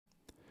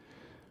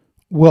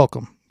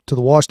Welcome to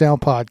the Washdown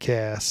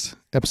podcast,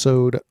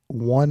 episode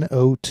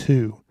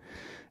 102.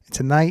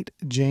 Tonight,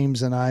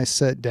 James and I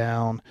sat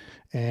down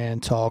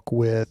and talk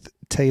with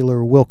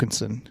Taylor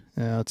Wilkinson.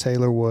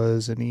 Taylor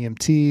was an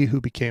EMT who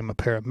became a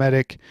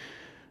paramedic,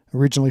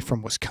 originally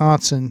from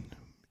Wisconsin,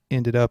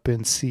 ended up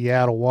in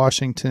Seattle,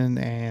 Washington,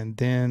 and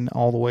then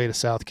all the way to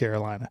South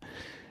Carolina.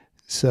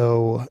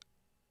 So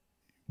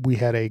we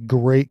had a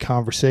great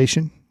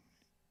conversation,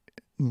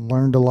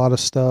 learned a lot of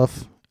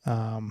stuff.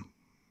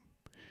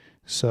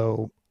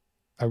 So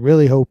I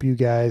really hope you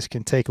guys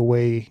can take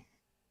away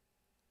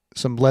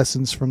some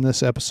lessons from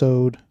this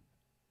episode.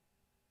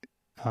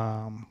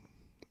 Hope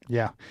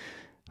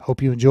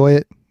you enjoy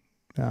it.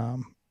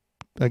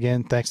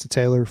 Again, thanks to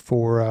Taylor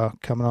for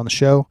coming on the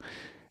show.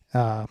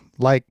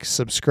 Like,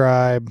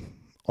 subscribe,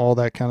 all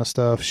that kind of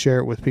stuff. Share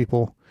it with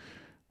people.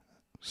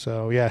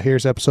 So yeah,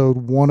 here's episode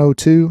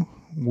 102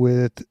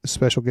 with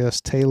special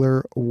guest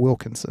Taylor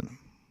Wilkinson.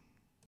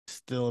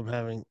 Still am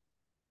having...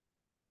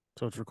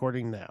 So it's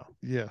recording now.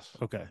 Yes.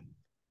 Okay.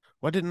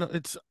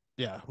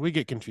 We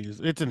get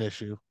confused. It's an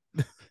issue.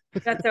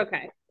 That's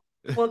okay.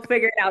 We'll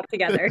figure it out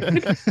together.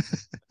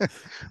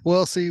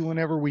 Well, see,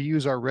 whenever we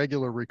use our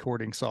regular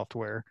recording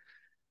software,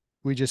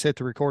 we just hit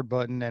the record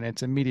button and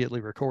it's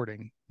immediately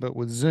recording. But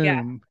with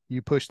Zoom,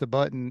 you push the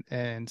button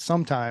and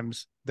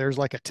sometimes there's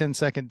like a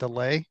 10-second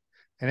delay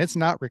and it's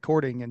not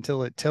recording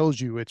until it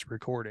tells you it's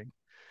recording.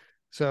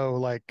 So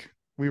like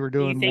we were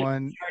doing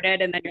one.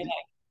 Started and then you're like,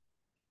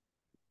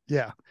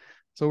 yeah.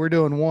 So we're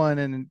doing one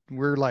and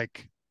we're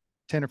like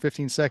 10 or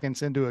 15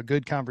 seconds into a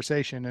good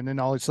conversation. And then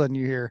all of a sudden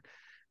you hear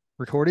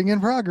recording in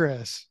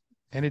progress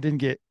and it didn't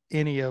get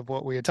any of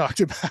what we had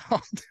talked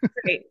about.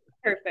 Great.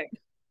 Perfect.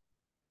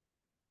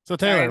 So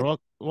Taylor,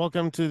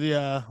 welcome to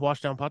the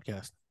Washdown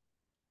podcast.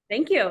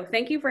 Thank you.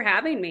 Thank you for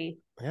having me.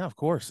 Yeah, of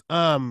course.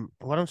 Why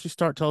don't you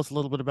start? Tell us a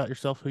little bit about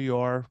yourself, who you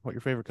are, what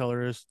your favorite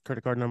color is,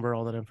 credit card number,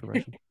 all that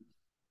information.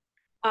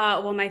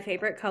 Well, my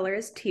favorite color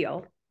is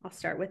teal. I'll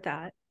start with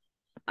that.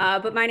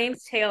 But my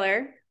name's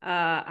Taylor.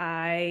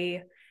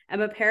 I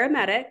am a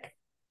paramedic,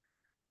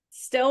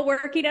 still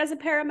working as a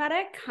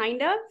paramedic,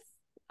 kind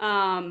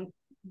of.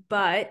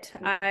 But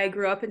I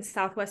grew up in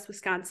Southwest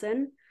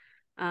Wisconsin.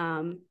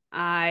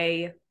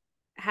 I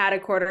had a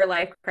quarter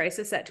life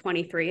crisis at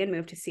 23 and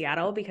moved to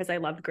Seattle because I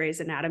loved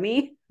Grey's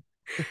Anatomy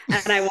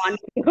and I wanted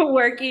to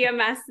work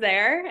EMS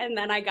there. And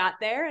then I got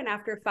there, and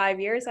after 5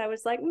 years, I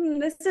was like,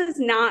 this is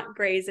not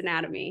Grey's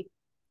Anatomy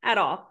at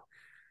all.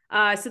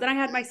 So then I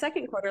had my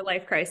second quarter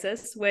life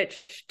crisis,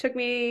 which took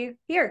me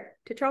here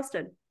to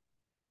Charleston.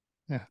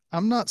 Yeah.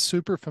 I'm not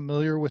super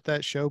familiar with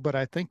that show, but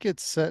I think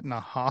it's set in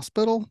a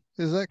hospital.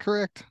 Is that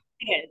correct?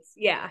 It is.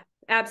 Yeah,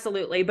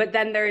 absolutely. But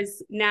then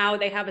now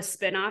they have a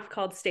spinoff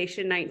called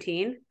Station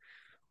 19.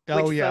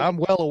 Oh yeah. I'm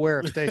well aware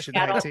of Station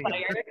 19.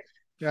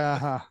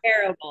 Uh-huh.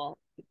 Terrible.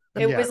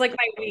 It was like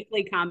my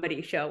weekly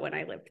comedy show when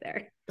I lived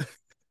there.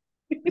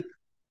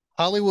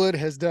 Hollywood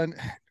has done...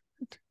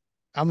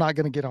 I'm not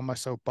going to get on my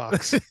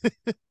soapbox.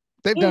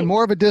 They've done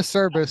more of a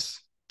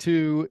disservice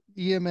to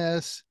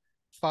EMS,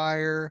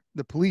 fire,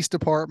 the police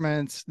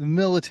departments, the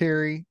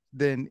military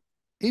than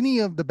any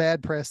of the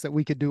bad press that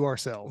we could do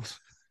ourselves.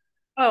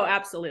 Oh,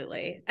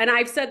 absolutely. And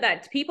I've said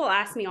that people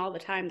ask me all the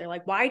time. They're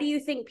like, why do you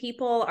think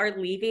people are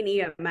leaving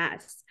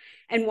EMS?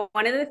 And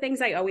one of the things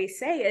I always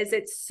say is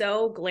it's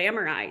so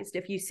glamorized.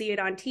 If you see it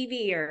on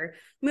TV or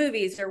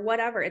movies or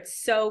whatever,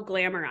 it's so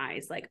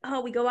glamorized. Like,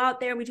 oh, we go out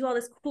there and we do all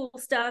this cool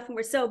stuff and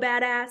we're so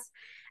badass.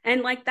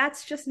 And like,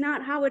 that's just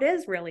not how it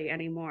is really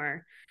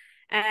anymore.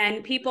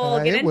 And people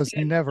get into it. It was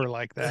never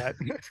like that.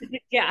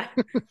 Yeah.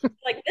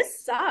 Like,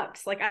 this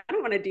sucks. Like, I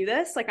don't want to do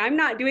this. Like, I'm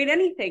not doing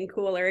anything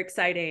cool or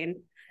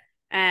exciting.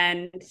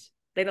 And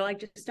they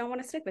just don't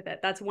want to stick with it.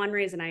 That's one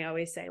reason I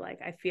always say,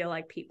 like, I feel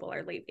like people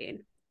are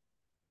leaving.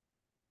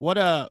 What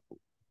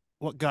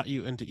got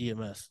you into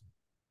EMS?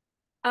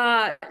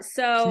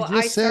 So she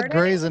just said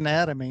Grey's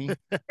Anatomy.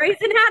 Grey's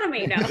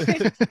Anatomy, no.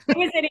 I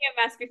was in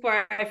EMS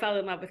before I fell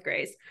in love with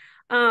Grey's.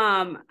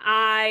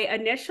 I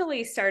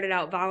initially started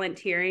out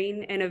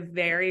volunteering in a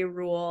very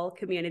rural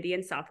community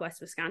in Southwest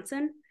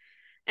Wisconsin.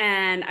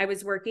 And I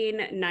was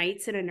working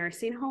nights in a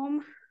nursing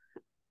home.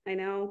 I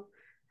know.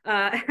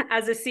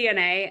 As a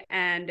CNA,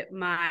 and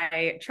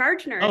my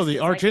charge nurse. Oh, the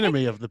arch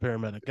enemy of the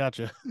paramedic.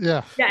 Gotcha.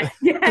 Yeah.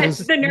 Yes.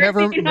 The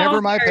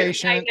never my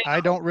patient.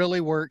 I don't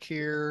really work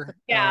here.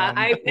 Yeah,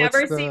 I've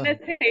never seen this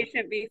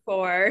patient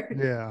before.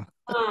 Yeah.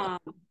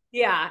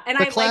 Yeah, and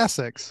the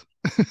classics.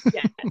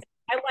 Yeah,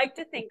 I like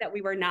to think that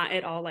we were not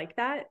at all like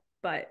that,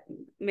 but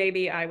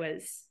maybe I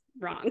was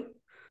wrong.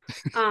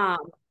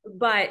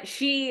 But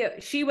she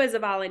was a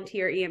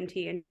volunteer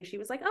EMT, and she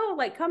was like, "Oh,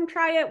 like, come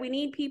try it. We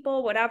need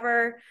people,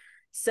 whatever."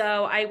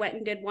 So I went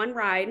and did one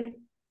ride,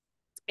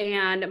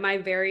 and my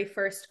very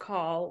first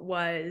call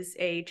was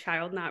a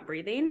child not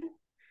breathing.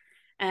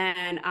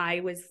 And I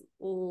was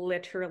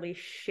literally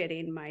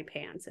shitting my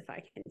pants, if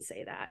I can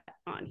say that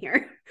on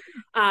here.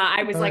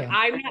 I was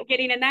I'm not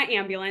getting in that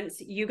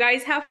ambulance. You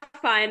guys have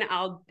fun.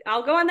 I'll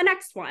go on the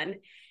next one.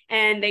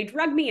 And they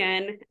drugged me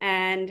in.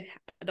 And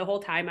the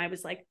whole time I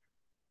was like,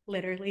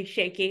 literally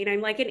shaking.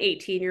 I'm like an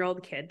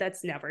 18-year-old kid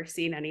that's never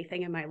seen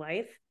anything in my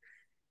life.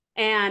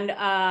 And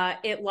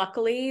it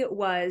luckily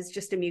was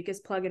just a mucus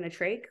plug and a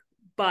trach,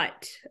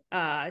 but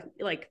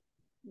like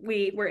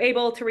we were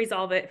able to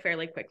resolve it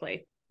fairly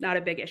quickly. Not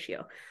a big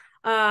issue.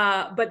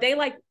 But they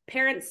like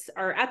parents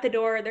are at the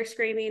door, they're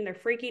screaming, they're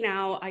freaking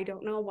out. I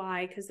don't know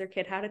why, because their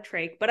kid had a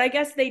trach, but I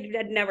guess they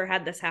had never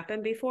had this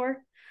happen before.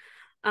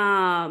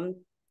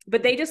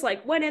 But they just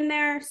like went in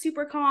there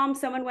super calm.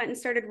 Someone went and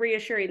started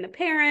reassuring the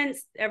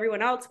parents.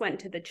 Everyone else went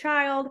to the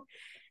child.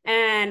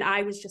 And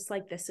I was just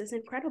like, this is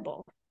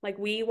incredible. Like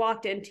we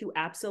walked into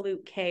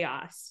absolute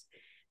chaos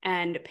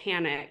and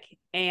panic.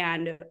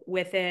 And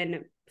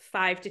within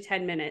 5 to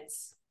 10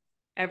 minutes,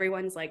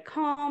 everyone's like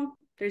calm.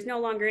 There's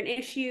no longer an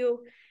issue.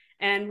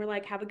 And we're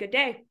like, have a good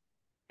day.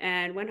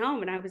 And went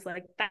home. And I was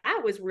like,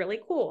 that was really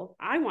cool.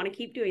 I want to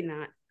keep doing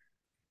that.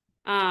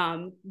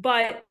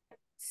 But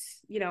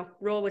you know,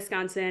 rural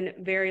Wisconsin,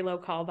 very low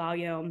call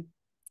volume,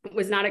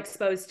 was not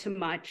exposed to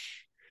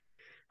much.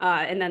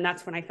 And then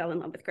that's when I fell in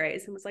love with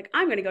Grays and was like,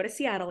 I'm going to go to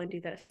Seattle and do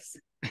this.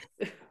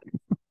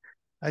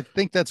 I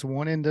think that's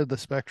one end of the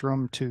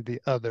spectrum to the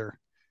other.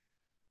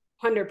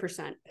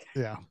 100%.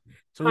 Yeah.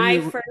 So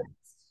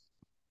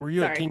were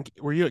you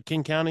at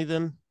King County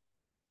then?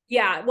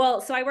 Yeah. Well,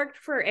 so I worked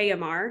for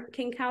AMR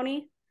King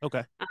County.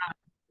 Okay.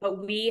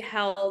 But we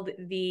held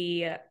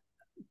the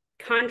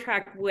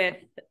contract with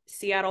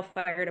Seattle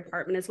Fire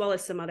Department as well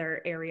as some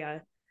other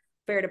area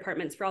fire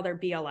departments for all their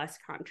BLS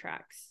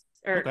contracts,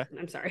 or okay.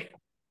 I'm sorry,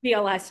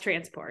 BLS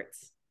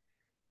transports.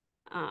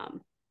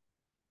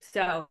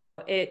 So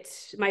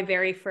my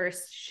very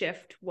first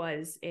shift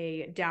was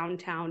a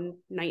downtown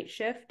night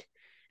shift,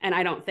 and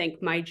I don't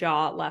think my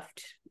jaw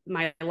left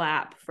my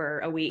lap for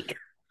a week.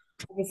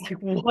 I was like,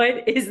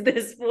 what is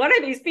this? What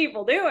are these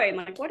people doing?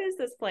 Like, what is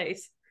this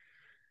place?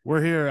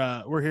 We're here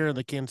in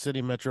the Kansas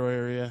City metro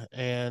area,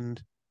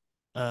 and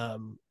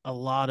a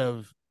lot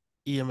of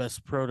EMS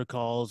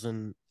protocols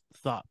and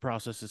thought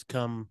processes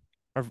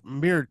are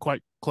mirrored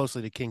quite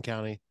closely to King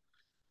County.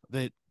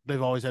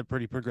 They've always had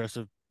pretty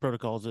progressive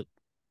protocols that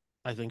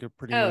I think are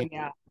pretty neat.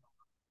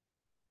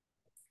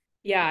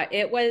 Yeah,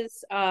 it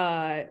was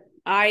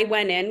I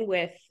went in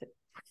with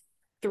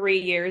 3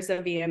 years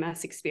of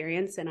EMS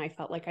experience and I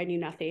felt like I knew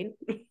nothing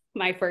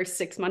my first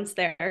 6 months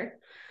there.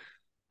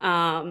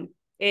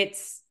 It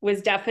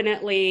was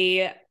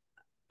definitely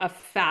a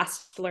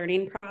fast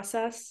learning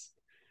process.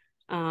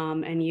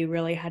 And you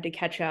really had to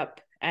catch up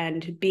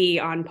and be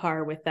on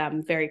par with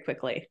them very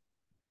quickly.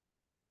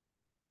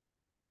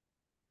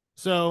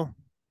 So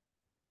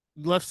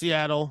you left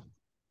Seattle,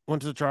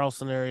 went to the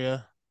Charleston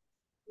area.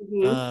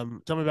 Mm-hmm.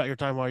 Tell me about your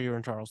time while you were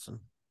in Charleston.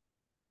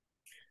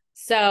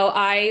 So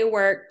I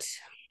worked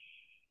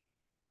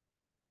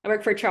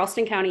for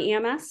Charleston County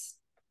EMS,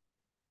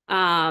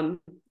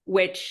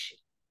 which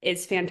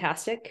is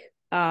fantastic.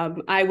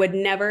 I would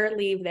never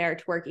leave there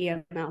to work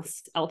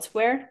EMS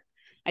elsewhere.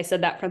 I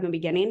said that from the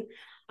beginning.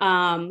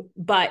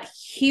 But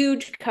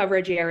huge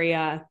coverage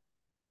area,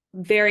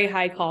 very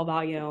high call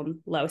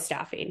volume, low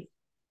staffing.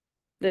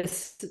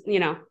 This,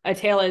 a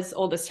tale as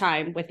old as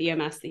time with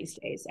EMS these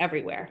days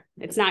everywhere.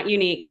 It's not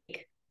unique.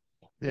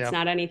 Yeah. It's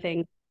not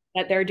anything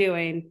that they're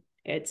doing.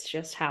 It's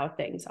just how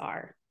things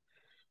are.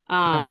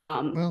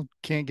 Well,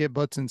 can't get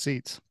butts in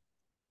seats.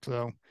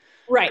 So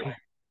right.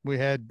 We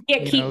had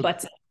keep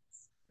butts in.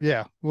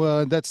 Yeah.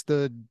 Well, that's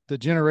the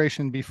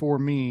generation before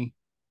me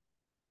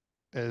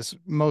is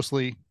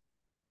mostly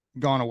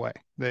gone away.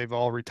 They've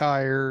all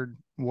retired,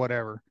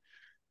 whatever.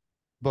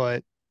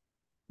 But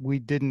we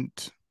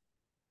didn't,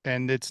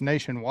 and it's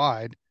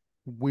nationwide,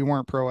 we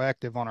weren't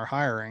proactive on our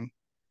hiring.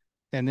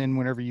 And then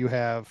whenever you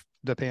have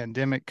the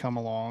pandemic come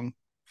along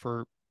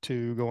for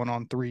going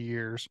on 3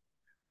 years,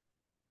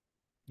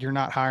 you're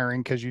not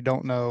hiring because you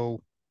don't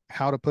know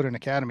how to put an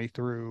academy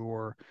through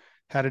or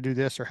how to do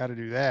this or how to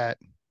do that.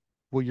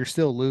 Well, you're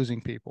still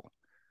losing people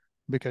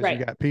because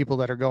you got people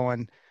that are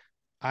going,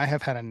 I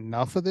have had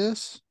enough of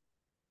this.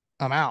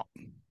 I'm out.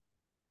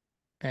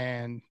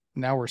 And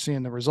now we're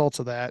seeing the results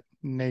of that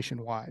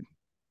nationwide.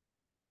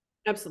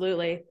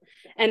 Absolutely.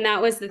 And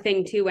that was the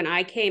thing too. When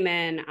I came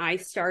in, I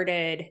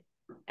started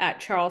at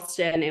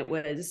Charleston. It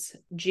was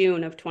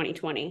June of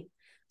 2020.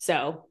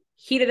 So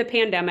heat of the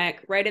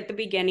pandemic, right at the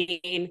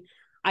beginning,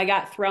 I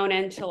got thrown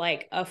into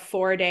like a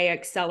 4-day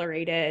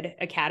accelerated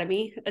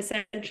academy,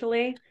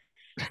 essentially.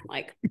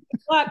 Like,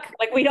 look,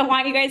 like we don't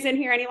want you guys in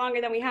here any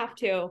longer than we have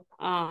to.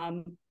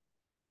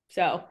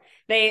 So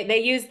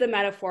they use the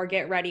metaphor,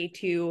 get ready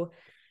to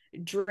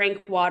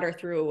drink water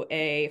through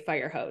a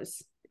fire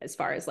hose, as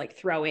far as like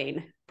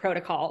throwing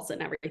protocols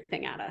and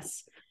everything at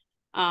us.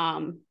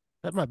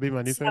 That might be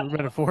my new favorite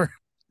metaphor.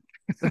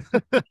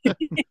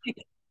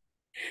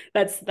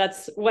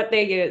 That's what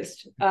they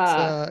used.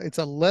 It's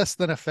a less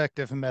than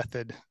effective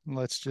method.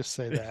 Let's just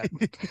say that.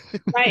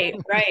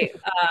 Right.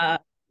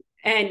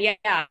 And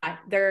yeah,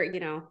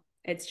 they're,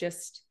 it's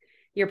just,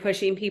 you're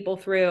pushing people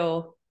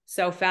through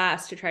so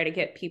fast to try to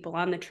get people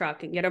on the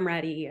truck and get them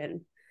ready.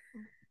 And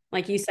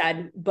like you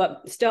said,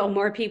 but still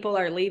more people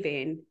are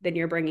leaving than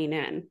you're bringing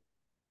in.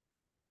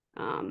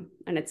 And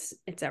it's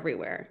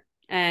everywhere.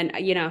 And,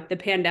 you know, the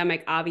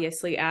pandemic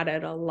obviously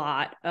added a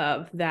lot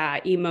of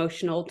that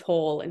emotional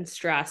toll and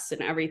stress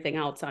and everything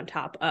else on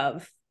top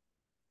of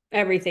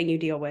everything you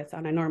deal with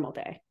on a normal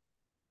day.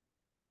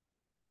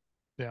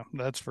 Yeah,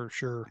 that's for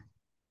sure.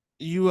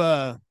 You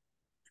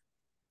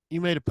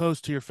you made a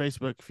post to your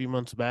Facebook a few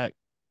months back,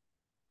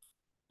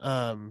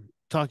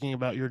 talking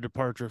about your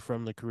departure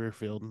from the career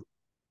field.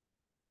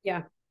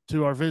 Yeah.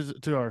 To our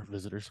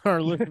visitors,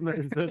 our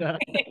listeners that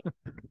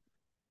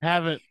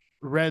haven't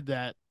read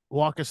that,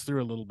 walk us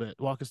through a little bit.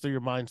 Walk us through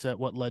your mindset,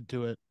 what led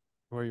to it,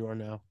 where you are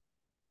now.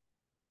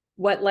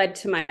 What led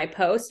to my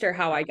post, or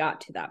how I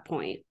got to that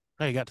point?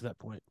 How you got to that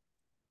point,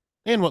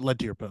 and what led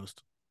to your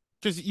post.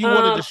 Because you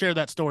wanted to share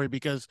that story,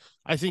 because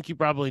I think you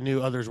probably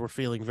knew others were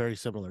feeling very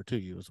similar to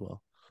you as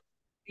well.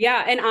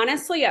 Yeah. And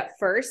honestly, at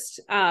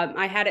first,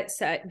 I had it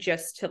set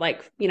just to,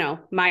 like, you know,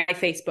 my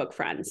Facebook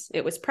friends.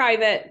 It was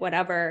private,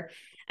 whatever.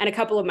 And a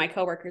couple of my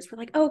coworkers were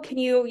like, oh, can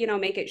you, you know,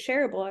 make it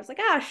shareable? I was like,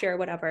 sure,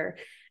 whatever.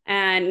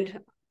 And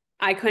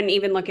I couldn't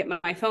even look at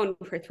my phone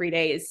for 3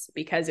 days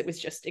because it was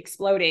just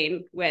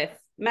exploding with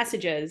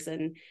messages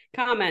and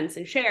comments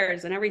and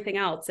shares and everything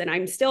else. And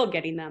I'm still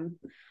getting them,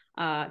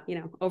 you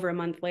know, over a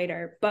month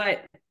later.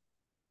 But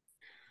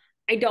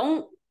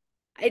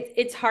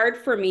it's hard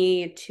for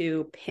me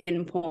to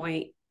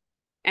pinpoint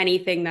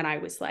anything that I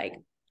was like,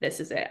 this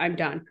is it, I'm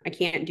done, I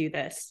can't do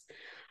this.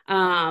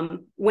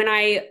 When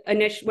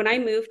I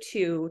moved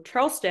to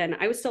Charleston,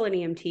 I was still an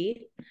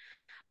EMT,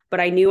 but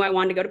I knew I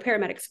wanted to go to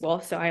paramedic school.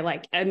 So I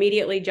like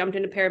immediately jumped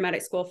into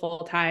paramedic school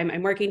full time.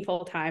 I'm working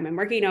full time, I'm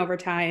working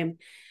overtime.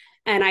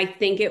 And I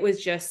think it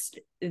was just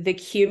the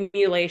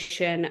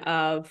accumulation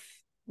of,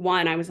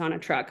 one, I was on a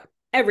truck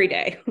every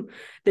day.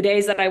 The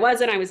days that I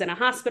wasn't, I was in a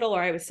hospital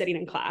or I was sitting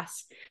in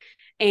class.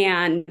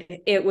 And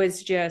it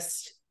was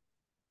just,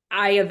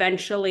 I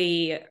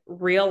eventually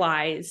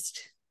realized,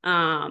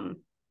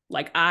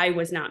 like, I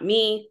was not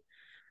me.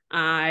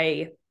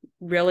 I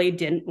really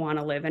didn't want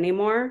to live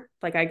anymore.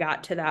 Like, I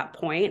got to that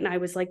point and I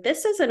was like,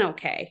 this isn't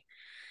okay.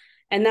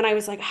 And then I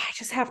was like, I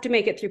just have to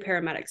make it through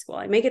paramedic school.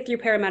 I make it through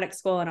paramedic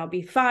school and I'll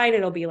be fine.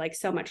 It'll be like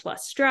so much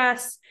less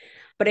stress.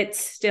 But it's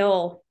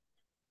still,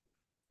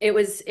 it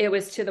was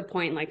to the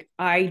point, like,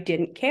 I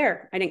didn't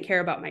care. I didn't care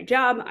about my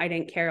job. I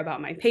didn't care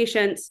about my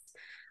patients.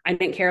 I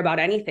didn't care about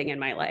anything in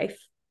my life.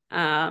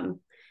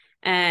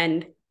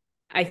 And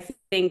I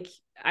think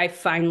I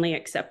finally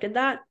accepted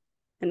that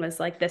and was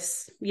like,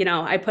 this, you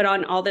know, I put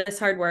on all this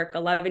hard work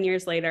 11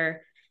 years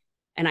later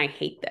and I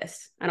hate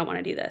this. I don't want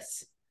to do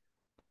this.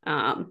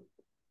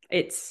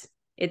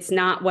 It's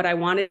not what I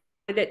wanted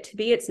it to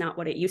be. It's not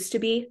what it used to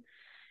be.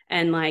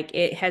 And like,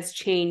 it has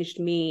changed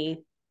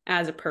me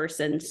as a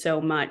person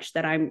so much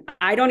that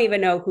I don't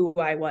even know who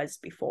I was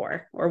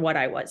before or what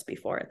I was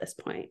before at this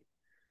point.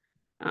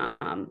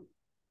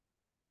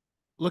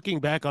 Looking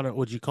back on it,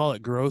 would you call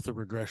it growth or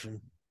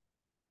regression?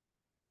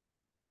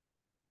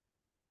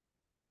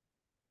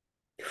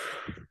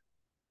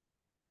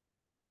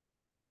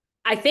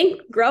 I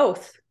think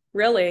growth,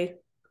 really.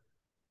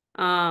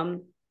 You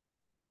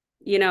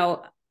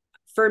know,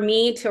 for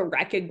me to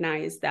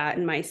recognize that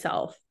in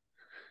myself,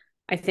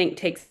 I think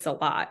takes a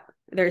lot.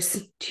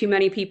 There's too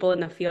many people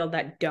in the field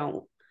that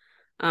don't.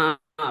 And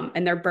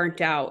they're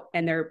burnt out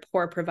and they're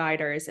poor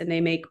providers and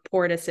they make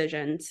poor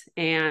decisions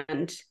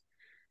and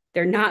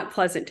they're not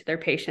pleasant to their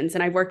patients.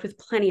 And I've worked with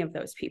plenty of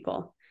those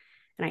people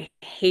and I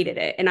hated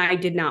it. And I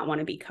did not want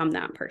to become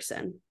that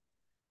person.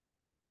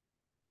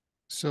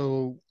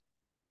 So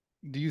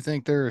do you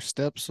think there are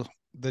steps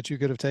that you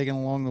could have taken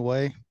along the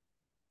way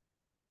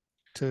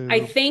to I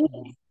think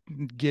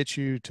get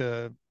you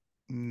to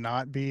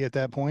not be at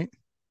that point?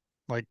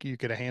 Like, you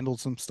could have handled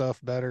some stuff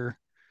better,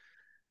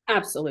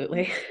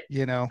 absolutely.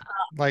 you know,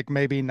 like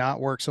maybe not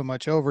work so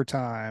much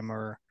overtime,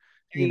 or,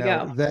 There you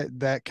go.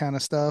 that kind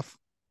of stuff.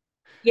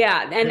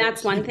 Yeah. And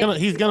that's one thing.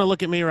 He's gonna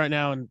look at me right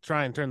now and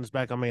try and turn this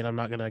back on me, and I'm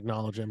not gonna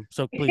acknowledge him.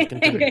 So please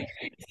continue.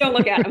 Don't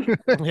look at him.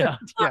 Yeah.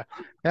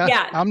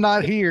 I'm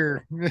not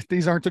here.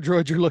 These aren't the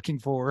droids you're looking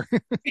for.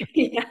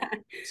 Yeah.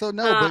 So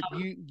no, but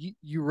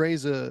you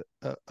raise a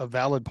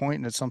valid point,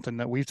 and it's something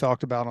that we've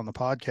talked about on the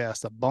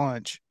podcast a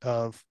bunch.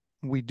 Of,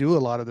 we do a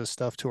lot of this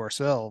stuff to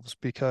ourselves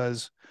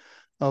because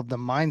of the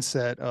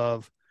mindset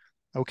of,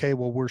 okay,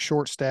 well, we're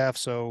short staffed,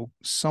 so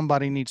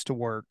somebody needs to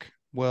work.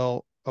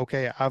 Well,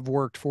 okay, I've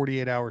worked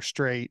 48 hours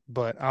straight,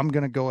 but I'm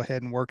going to go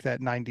ahead and work that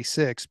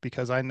 96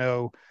 because I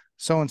know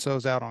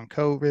so-and-so's out on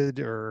COVID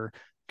or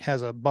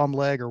has a bum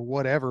leg or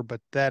whatever,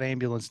 but that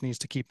ambulance needs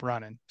to keep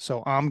running.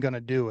 So I'm going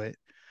to do it.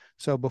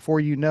 So before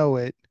you know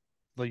it,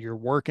 you're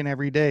working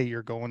every day,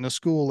 you're going to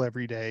school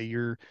every day,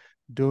 you're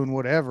doing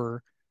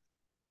whatever,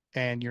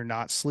 and you're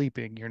not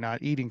sleeping, you're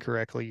not eating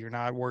correctly, you're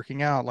not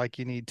working out like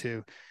you need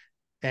to.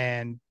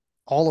 And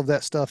all of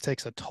that stuff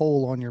takes a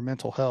toll on your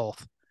mental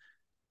health.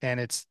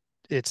 And it's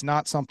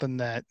not something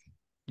that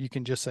you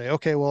can just say,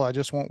 okay, well, I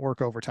just won't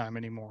work overtime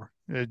anymore.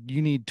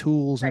 You need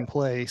tools in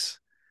place,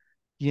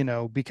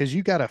 because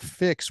you got to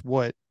fix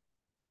what,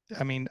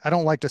 I mean, I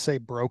don't like to say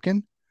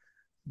broken,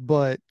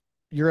 but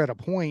you're at a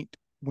point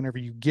whenever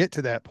you get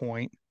to that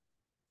point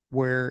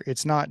where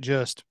it's not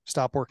just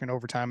stop working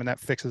overtime and that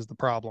fixes the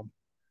problem.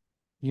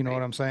 You know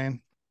what I'm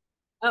saying?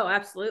 Oh,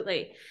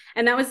 absolutely.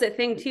 And that was the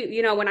thing too.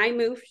 When I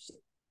moved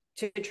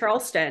to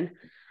Charleston,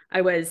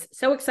 I was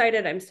so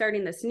excited. I'm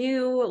starting this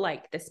new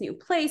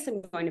place.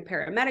 I'm going to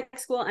paramedic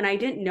school, and I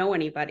didn't know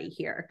anybody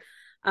here.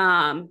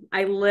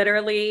 I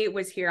literally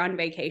was here on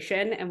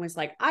vacation and was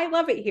like, I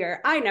love it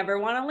here. I never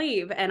want to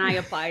leave. And I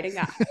applied and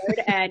got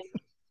hired and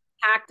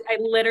I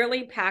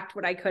literally packed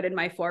what I could in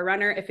my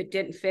 4Runner. If it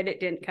didn't fit,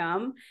 it didn't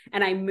come.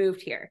 And I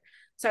moved here.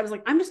 So I was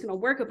like, I'm just going to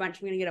work a bunch.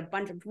 I'm going to get a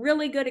bunch of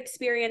really good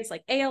experience,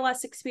 like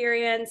ALS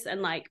experience,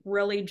 and like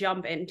really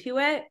jump into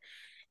it.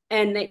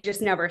 And it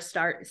just never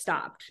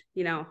stopped.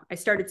 I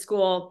started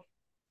school.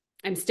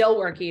 I'm still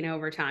working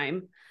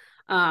overtime.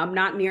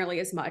 Not nearly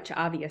as much,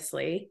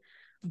 obviously,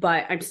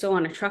 but I'm still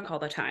on a truck all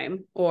the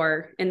time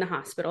or in the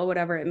hospital,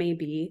 whatever it may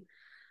be.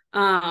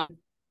 And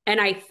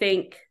I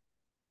think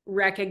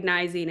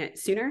recognizing it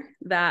sooner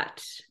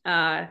that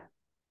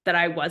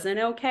I wasn't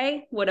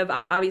okay would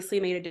have obviously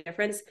made a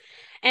difference.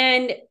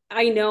 And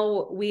I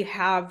know we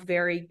have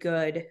very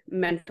good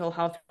mental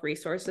health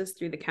resources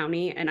through the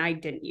county, and I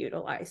didn't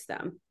utilize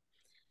them.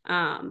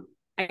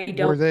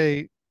 Were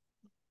they,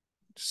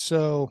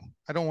 so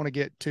I don't want to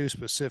get too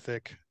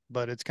specific,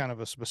 but it's kind of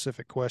a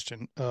specific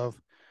question of,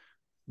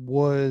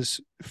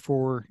 was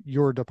for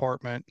your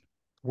department,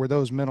 were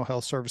those mental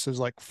health services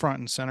like front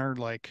and center,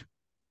 like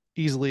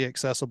easily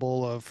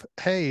accessible of,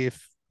 hey,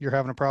 if you're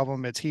having a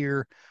problem, it's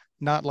here,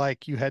 not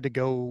like you had to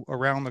go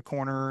around the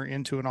corner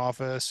into an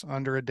office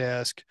under a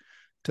desk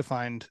to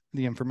find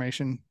the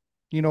information?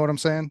 You know what I'm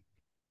saying?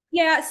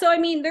 Yeah. So, I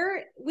mean,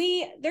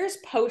 there's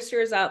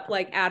posters up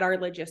like at our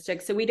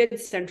logistics. So we did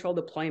central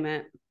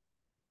deployment.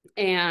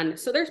 And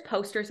so there's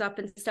posters up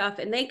and stuff,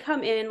 and they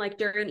come in like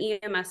during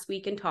EMS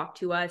week and talk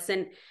to us.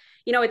 And,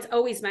 it's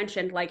always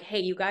mentioned like, hey,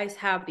 you guys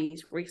have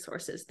these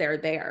resources. They're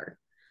there.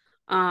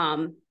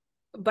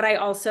 But I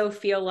also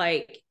feel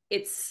like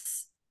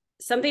it's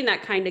something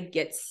that kind of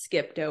gets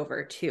skipped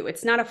over too.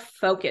 It's not a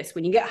focus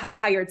when you get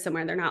hired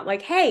somewhere. They're not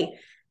like, hey,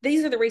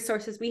 these are the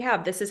resources we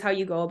have. This is how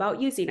you go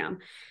about using them.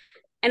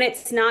 And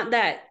it's not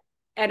that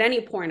at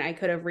any point I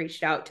could have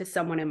reached out to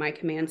someone in my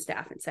command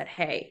staff and said,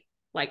 hey,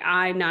 like,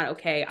 I'm not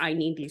okay. I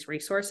need these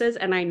resources.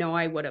 And I know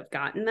I would have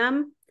gotten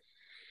them.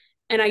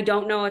 And I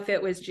don't know if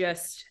it was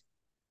just,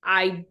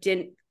 I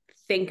didn't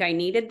think I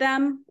needed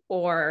them,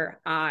 or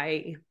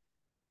I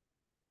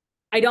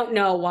don't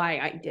know why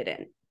I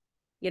didn't,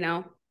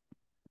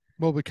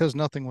 Well, because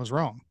nothing was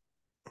wrong.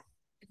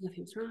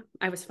 Nothing was wrong.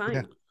 I was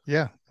fine.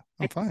 Yeah.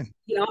 I'm fine.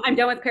 I'm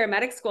done with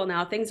paramedic school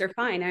now. Things are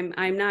fine.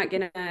 I'm not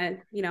gonna,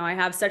 I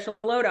have such a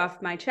load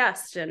off my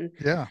chest, and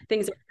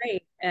things are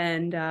great.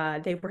 And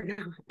they were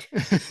not.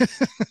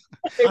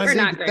 They were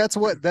not great.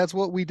 That's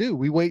what we do.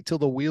 We wait till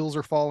the wheels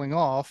are falling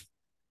off,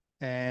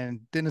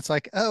 and then it's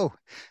like, oh,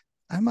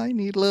 I might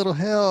need a little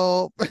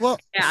help. Well,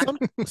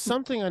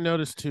 something I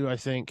noticed too, I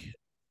think,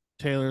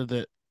 Taylor,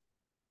 that,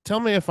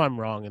 tell me if I'm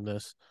wrong in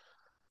this.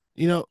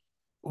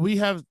 We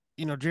have,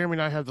 Jeremy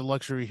and I have the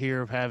luxury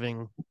here of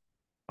having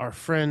our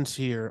friends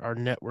here, our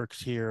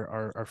networks here,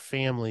 our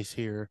families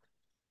here.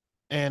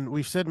 And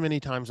we've said many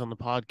times on the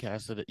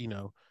podcast that,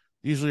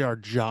 usually our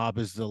job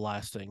is the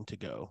last thing to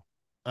go.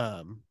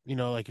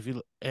 Like if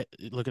you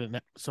look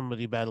at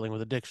somebody battling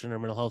with addiction or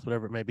mental health,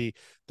 whatever it may be,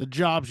 the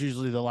job's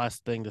usually the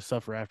last thing to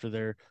suffer after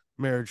their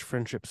marriage,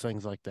 friendships,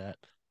 things like that.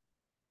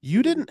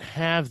 You didn't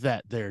have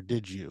that there,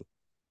 did you?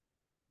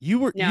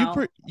 You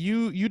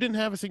didn't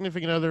have a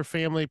significant other,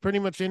 family, pretty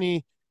much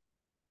any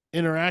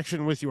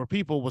interaction with your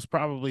people was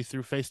probably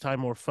through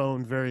FaceTime or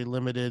phone, very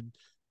limited.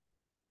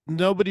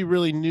 Nobody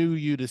really knew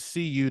you to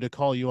see you to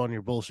call you on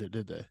your bullshit,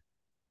 did they?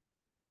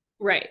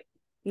 Right.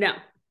 No.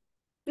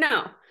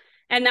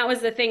 And that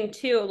was the thing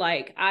too.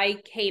 Like, I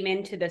came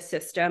into the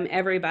system,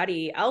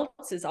 everybody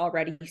else is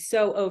already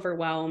so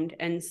overwhelmed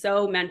and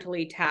so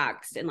mentally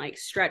taxed and like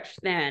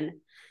stretched thin.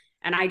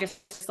 And I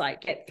just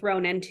like get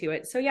thrown into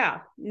it. So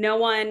yeah, no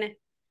one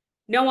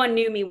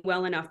knew me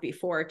well enough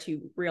before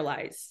to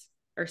realize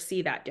or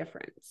see that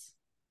difference.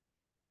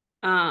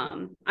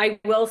 I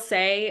will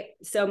say,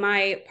 so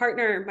my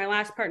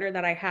last partner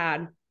that I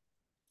had,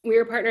 we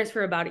were partners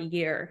for about a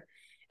year.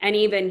 And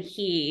even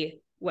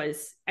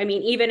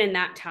even in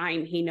that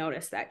time, he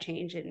noticed that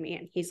change in me,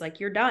 and he's like,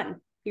 you're done.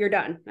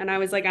 And I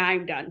was like,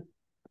 I'm done.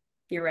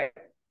 You're right.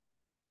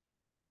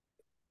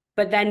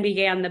 But then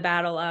began the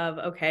battle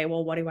of, okay,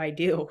 well, what do I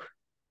do?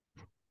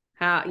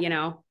 How,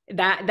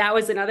 that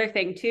was another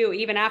thing too.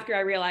 Even after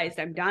I realized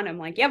I'm done, I'm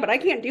like, yeah, but I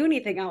can't do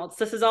anything else.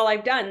 This is all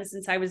I've done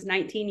since I was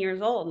 19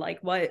 years old. Like,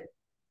 what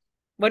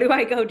do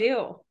I go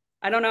do?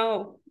 I don't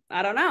know.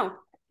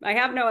 I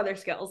have no other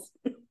skills.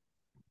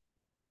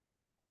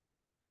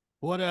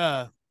 What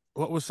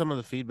was some of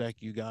the feedback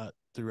you got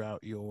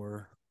throughout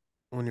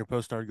when your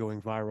post started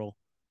going viral?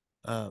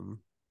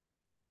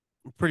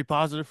 Pretty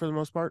positive for the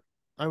most part,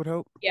 I would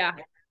hope.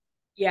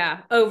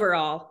 Yeah.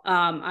 Overall,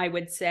 I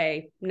would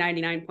say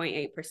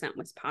 99.8%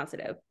 was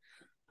positive.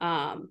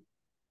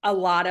 a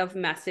lot of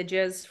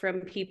messages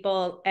from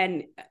people,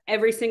 and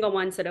every single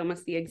one said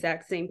almost the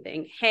exact same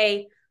thing.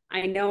 Hey,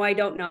 I know I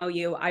don't know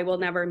you. I will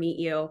never meet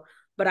you,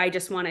 but I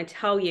just want to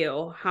tell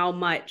you how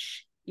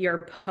much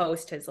your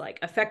post has like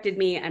affected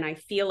me, and I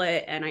feel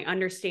it and I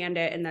understand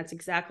it. And that's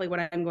exactly what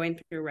I'm going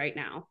through right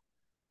now.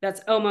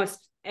 That's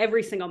almost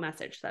every single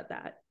message said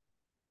that.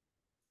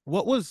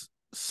 What was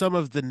some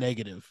of the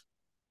negative?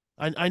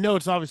 I know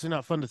it's obviously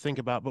not fun to think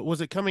about, but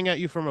was it coming at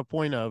you from a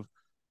point of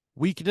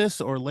weakness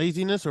or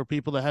laziness, or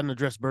people that hadn't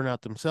addressed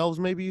burnout themselves,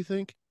 maybe, you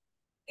think?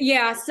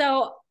 Yeah.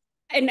 So,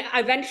 and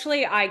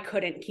eventually I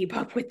couldn't keep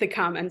up with the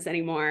comments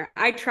anymore.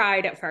 I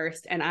tried at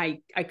first and I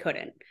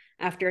couldn't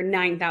after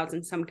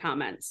 9,000 some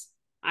comments.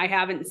 I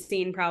haven't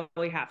seen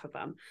probably half of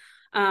them.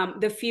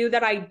 The few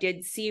that I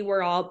did see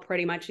were all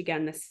pretty much,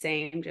 again, the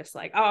same, just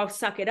like, oh,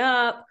 suck it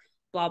up,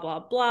 blah, blah,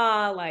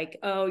 blah. Like,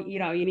 oh, you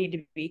know, you need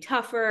to be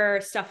tougher,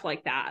 stuff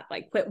like that.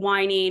 Like, quit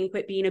whining,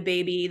 quit being a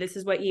baby. This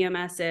is what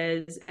EMS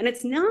is. And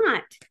it's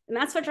not. And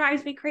that's what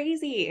drives me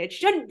crazy. It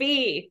shouldn't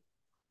be.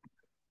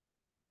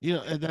 You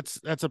know,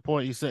 that's a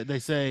point. You said, they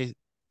say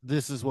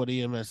this is what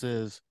EMS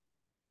is.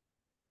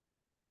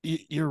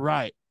 You're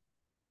right.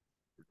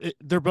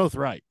 They're both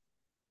right.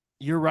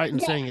 You're right in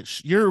saying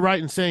it. You're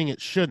right in saying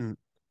it shouldn't,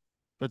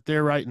 but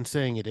they're right in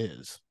saying it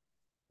is.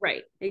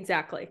 Right.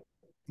 Exactly.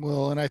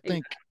 Well, and I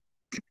think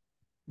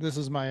this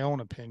is my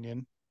own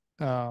opinion,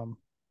 but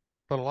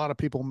a lot of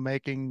people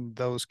making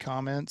those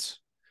comments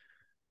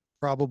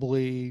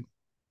probably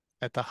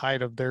at the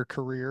height of their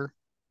career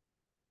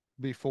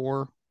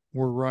before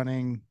were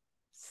running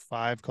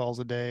 5 calls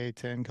a day,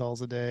 10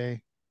 calls a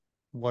day,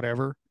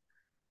 whatever.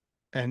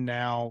 And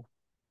now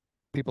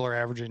people are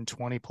averaging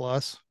 20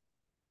 plus.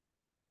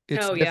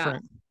 It's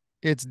different.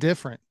 Yeah. It's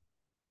different.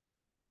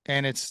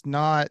 And it's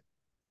not,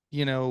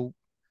 you know,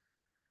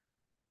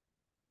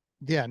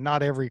 yeah,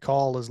 not every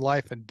call is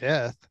life and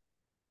death,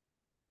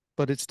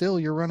 but it's still,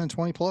 you're running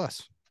 20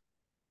 plus.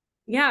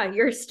 Yeah,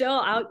 you're still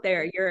out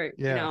there. You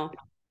know,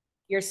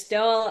 you're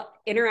still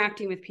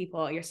interacting with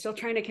people. You're still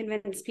trying to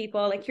convince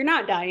people like you're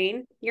not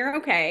dying. You're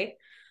okay.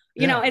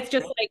 You know, it's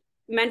just like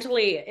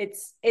mentally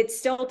it's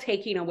still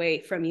taking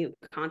away from you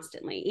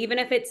constantly. Even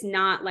if it's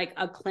not like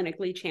a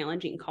clinically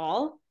challenging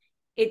call,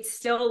 it's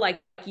still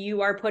like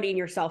you are putting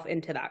yourself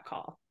into that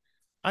call.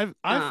 I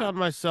found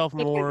myself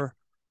more.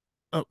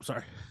 Oh,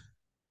 sorry.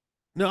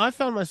 No, I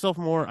found myself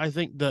more. I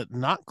think the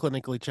not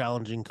clinically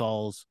challenging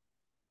calls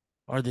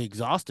are the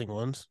exhausting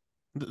ones.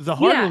 The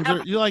hard ones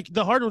are, you like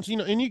the hard ones, you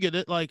know, and you get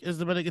it. Like, as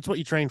the medic, it's what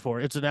you train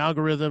for. It's an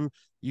algorithm.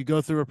 You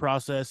go through a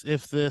process.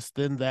 If this,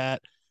 then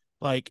that.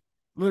 Like,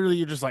 literally,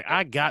 you're just like,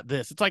 I got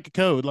this. It's like a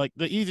code. Like,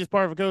 the easiest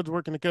part of a code is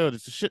working the code.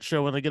 It's a shit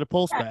show when they get a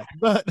pulse back.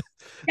 But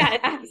yeah,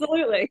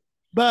 absolutely.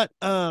 But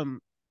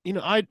you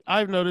know,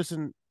 I've noticed,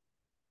 and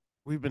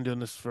we've been doing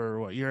this for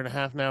what, year and a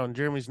half now, and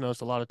Jeremy's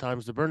noticed a lot of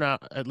times the burnout,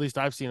 at least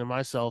I've seen in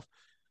myself,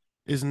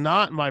 is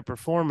not my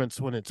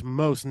performance when it's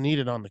most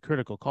needed on the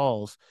critical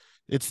calls.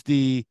 It's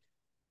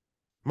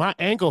my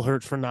ankle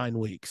hurts for 9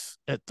 weeks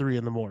at 3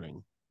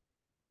 a.m.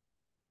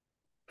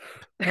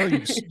 Oh,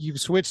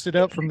 you've switched it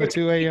up from the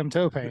 2 a.m.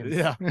 toe pain.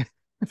 Yeah.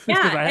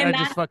 Yeah. I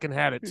just fucking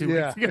had it 2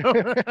 weeks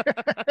ago.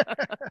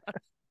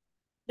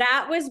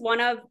 That was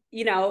one of,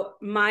 you know,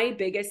 my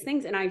biggest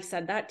things. And I've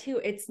said that too.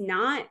 It's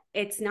not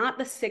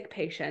the sick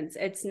patients.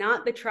 It's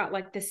not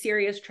the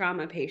serious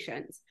trauma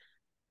patients.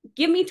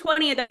 Give me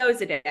 20 of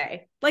those a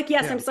day. Like,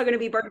 yes, I'm still going to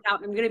be burned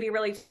out. I'm going to be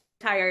really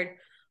tired,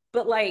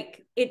 but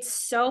like, it's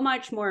so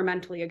much more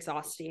mentally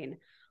exhausting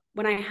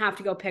when I have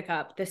to go pick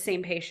up the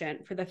same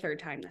patient for the 3rd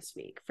time this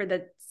week for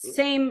the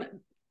same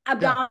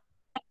abdominal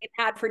I've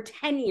had for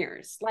 10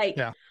 years. Like,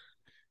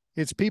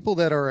 it's people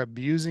that are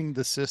abusing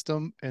the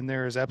system, and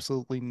there is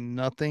absolutely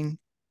nothing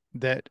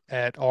that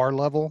at our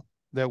level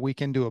that we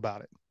can do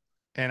about it.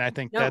 And I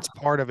think that's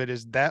part of it,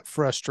 is that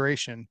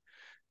frustration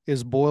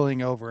is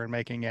boiling over and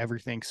making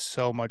everything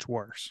so much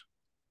worse.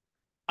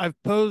 I've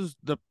posed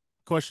the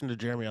question to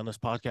Jeremy on this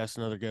podcast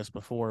and other guests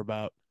before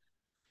about,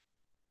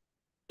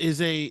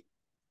 is a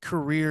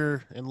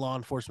career in law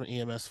enforcement,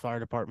 EMS, fire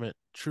department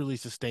truly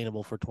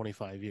sustainable for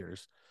 25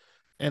 years?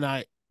 And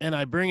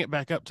I bring it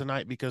back up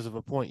tonight because of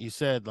a point you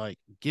said, like,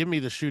 give me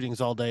the shootings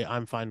all day.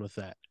 I'm fine with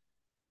that.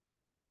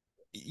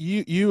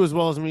 You as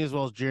well as me, as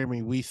well as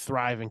Jeremy, we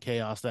thrive in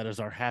chaos. That is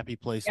our happy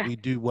place. We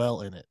do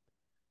well in it.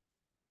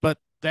 But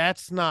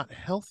that's not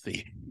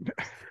healthy.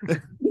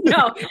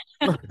 No,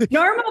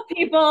 normal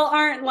people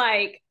aren't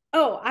like,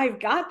 oh, I've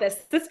got this.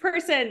 This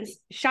person's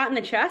shot in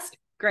the chest.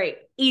 Great.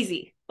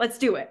 Easy. Let's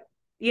do it.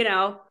 You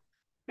know,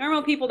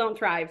 normal people don't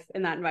thrive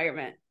in that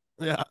environment.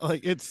 Yeah.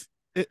 Like,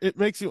 it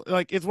makes you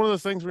like, it's one of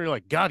those things where you're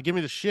like, God, give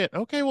me the shit.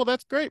 Okay, well,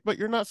 that's great, but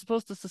you're not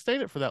supposed to sustain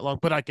it for that long,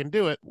 but I can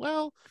do it.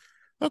 Well,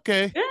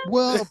 okay.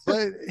 Well,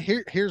 but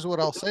here's what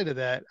I'll say to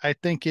that. I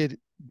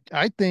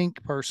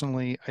think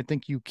personally, I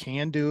think you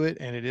can do it,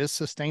 and it is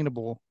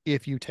sustainable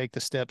if you take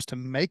the steps to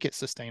make it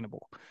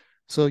sustainable.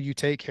 So you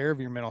take care of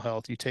your mental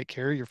health, you take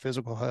care of your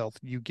physical health,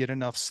 you get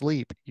enough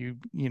sleep, you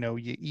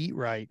eat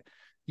right,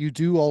 you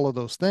do all of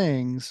those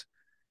things,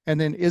 And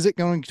then is it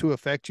going to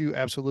affect you?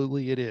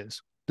 Absolutely it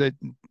is.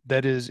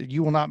 That is,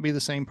 you will not be the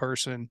same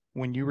person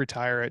when you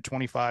retire at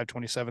 25,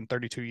 27,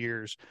 32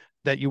 years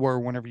that you were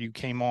whenever you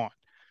came on.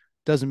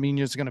 Doesn't mean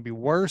it's going to be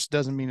worse,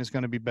 doesn't mean it's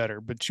going to be better,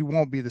 but you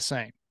won't be the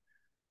same.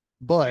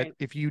 But Right.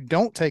 if you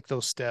don't take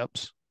those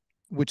steps,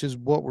 which is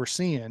what we're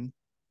seeing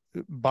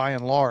by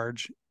and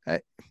large,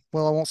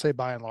 well, I won't say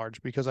by and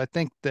large, because I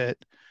think that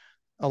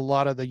a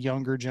lot of the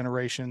younger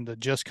generation, the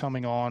just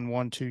coming on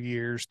 1, 2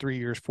 years, 3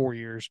 years, 4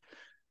 years,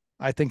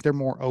 I think they're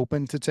more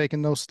open to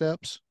taking those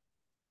steps.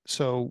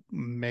 So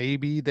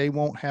maybe they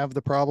won't have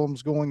the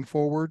problems going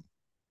forward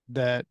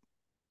that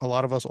a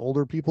lot of us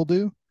older people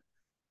do.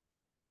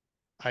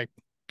 I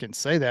can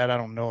say that. I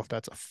don't know if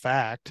that's a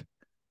fact,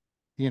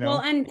 you Well,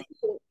 know? and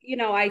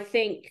I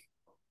think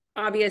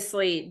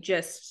obviously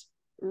just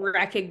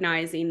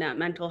recognizing that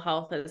mental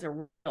health is a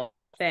real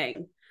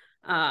thing,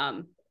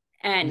 um,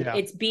 and Yeah.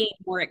 it's being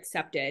more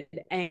accepted,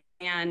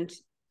 and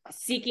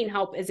seeking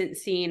help isn't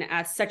seen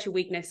as such a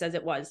weakness as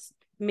it was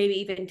maybe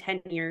even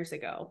 10 years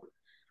ago.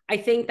 I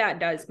think that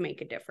does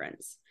make a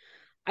difference.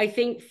 I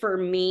think for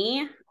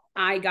me,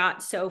 I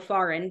got so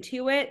far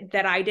into it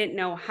that I didn't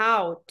know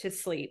how to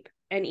sleep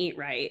and eat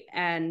right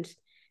and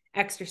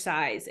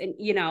exercise. And,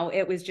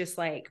 it was just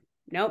like,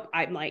 nope,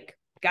 I'm like,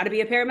 got to be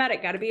a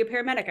paramedic, got to be a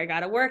paramedic. I got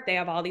to work. They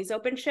have all these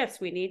open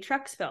shifts. We need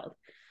trucks filled.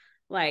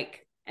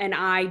 Like, and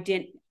I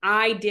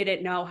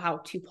didn't know how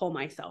to pull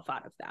myself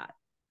out of that.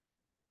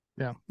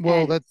 Yeah.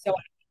 Well, And that, so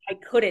I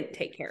couldn't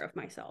take care of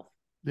myself.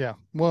 yeah.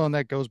 Well, and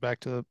that goes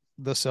back to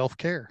the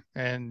self-care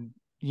and,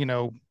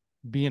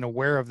 being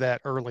aware of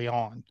that early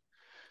on.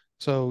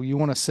 So you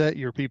want to set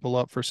your people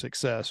up for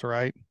success,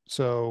 right?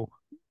 So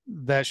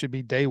that should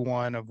be day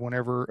one of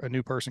whenever a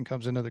new person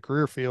comes into the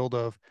career field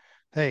of,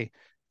 hey,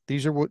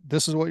 this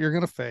is what you're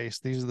going to face.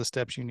 These are the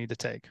steps you need to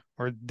take,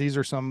 or these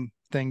are some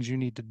things you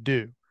need to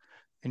do,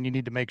 and you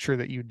need to make sure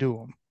that you do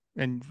them.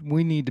 And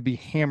we need to be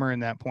hammering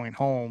that point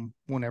home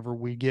whenever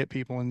we get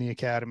people in the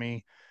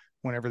academy,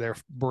 whenever they're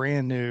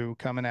brand new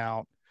coming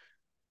out.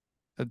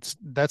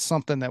 That's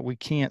something that we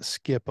can't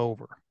skip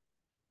over,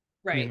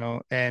 Right.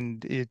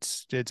 and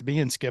it's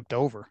being skipped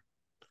over.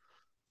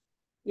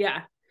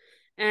 Yeah.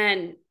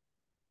 And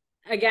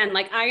again,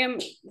 like I am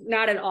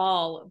not at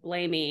all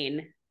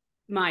blaming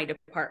my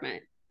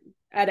department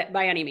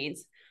by any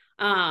means.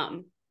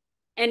 And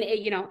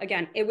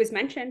again, it was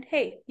mentioned,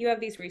 hey, you have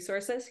these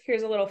resources.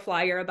 Here's a little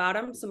flyer about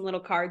them, some little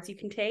cards you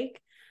can take.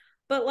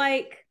 But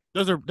like,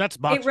 that's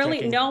it box really,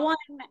 checking. no one,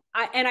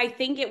 and I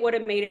think it would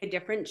have made a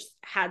difference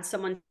had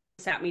someone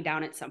sat me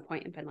down at some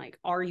point and been like,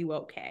 are you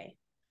okay?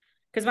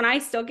 Because when I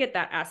still get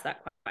asked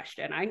that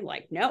question, I'm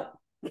like, no,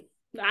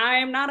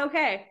 I'm not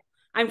okay.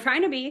 I'm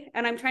trying to be,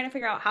 and I'm trying to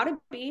figure out how to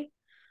be.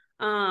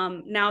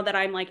 Now that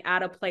I'm like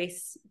at a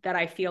place that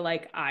I feel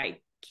like I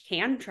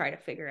can try to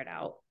figure it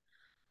out.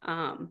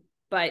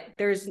 But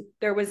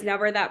there was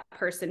never that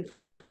person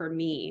for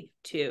me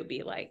to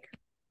be like,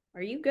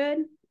 are you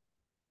good?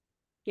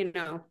 You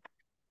know.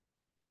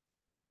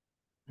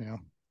 Yeah.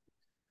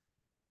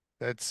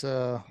 That's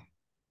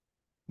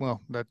well,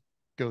 that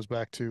goes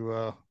back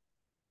to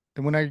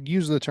and when I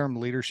use the term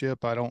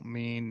leadership, I don't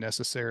mean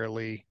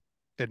necessarily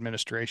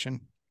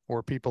administration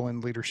or people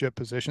in leadership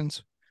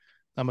positions.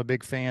 I'm a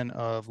big fan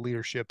of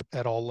leadership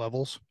at all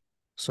levels.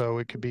 So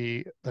it could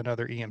be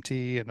another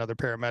EMT, another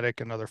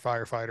paramedic, another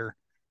firefighter,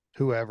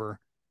 whoever.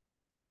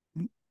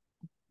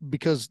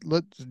 Because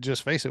let's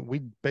just face it,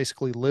 we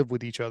basically live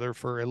with each other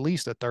for at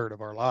least a third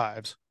of our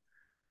lives.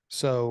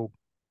 So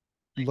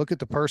look at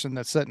the person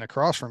that's sitting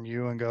across from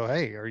you and go,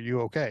 hey, are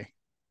you okay?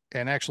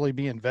 And actually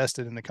be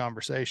invested in the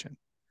conversation.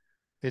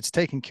 It's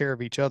taking care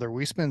of each other.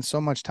 We spend so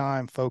much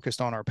time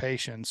focused on our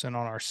patients and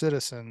on our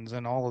citizens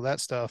and all of that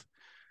stuff.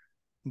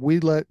 We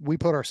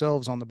put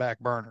ourselves on the back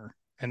burner.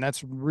 And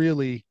that's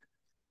really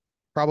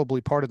probably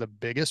part of the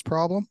biggest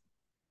problem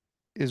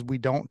is we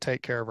don't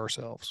take care of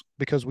ourselves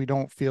because we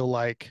don't feel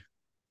like,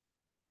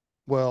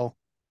 well,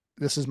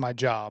 this is my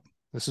job.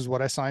 This is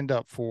what I signed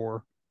up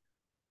for.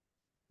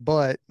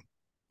 But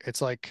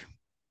it's like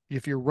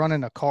if you're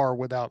running a car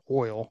without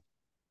oil,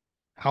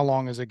 how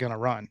long is it going to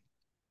run?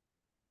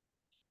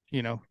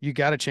 You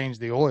got to change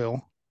the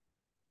oil.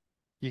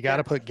 You got Yeah.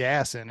 to put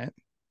gas in it.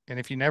 And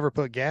if you never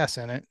put gas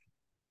in it,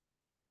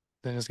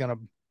 then it's going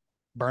to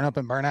burn up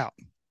and burn out.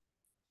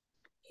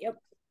 Yep.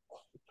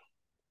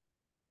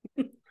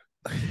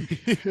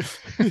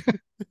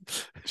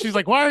 She's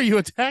like, why are you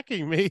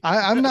attacking me?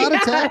 I'm not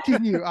Yeah.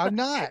 attacking you. I'm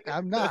not.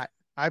 I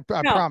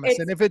No, promise.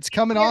 And if it's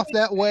coming really off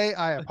that way,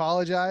 I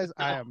apologize.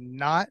 I am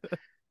not.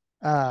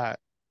 I not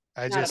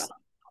at just,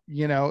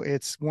 all.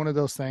 it's one of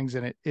those things,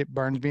 and it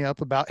burns me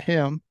up about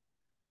him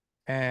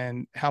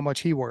and how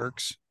much he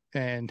works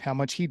and how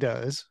much he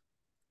does.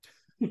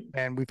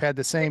 And we've had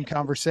the same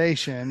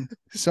conversation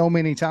so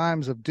many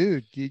times of,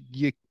 dude,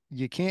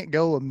 you can't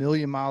go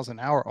 1,000,000 miles an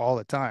hour all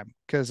the time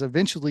because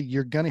eventually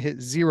you're going to hit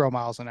 0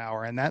 miles an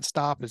hour and that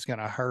stop is going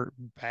to hurt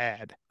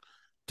bad.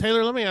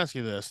 Taylor, let me ask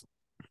you this.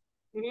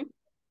 Mm-hmm.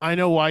 I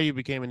know why you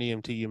became an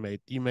EMT.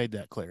 You made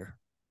that clear.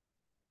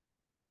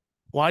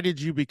 Why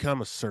did you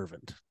become a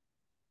servant?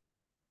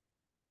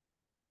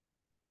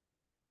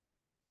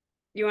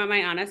 You want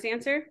my honest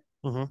answer?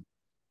 Mm-hmm.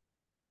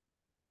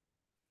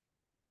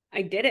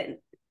 I didn't.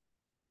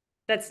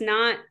 That's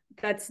not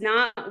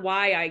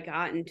why I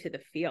got into the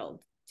field.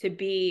 To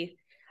be,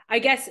 I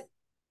guess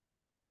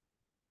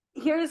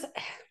here's,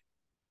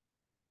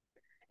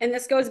 and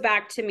this goes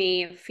back to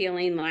me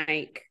feeling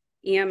like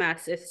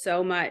EMS is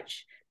so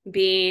much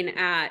being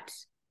at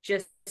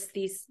just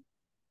these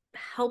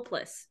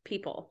helpless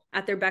people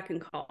at their beck and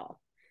call.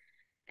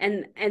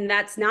 And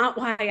that's not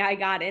why I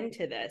got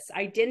into this.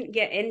 I didn't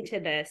get into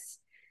this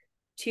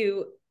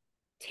to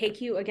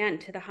take you again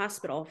to the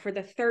hospital for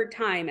the third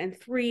time in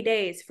 3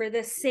 days for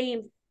the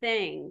same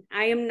thing.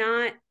 I am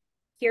not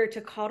here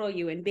to coddle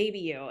you and baby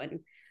you.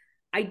 And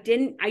I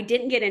didn't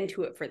get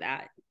into it for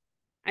that.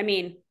 I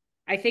mean,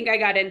 I think I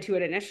got into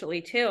it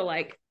initially too,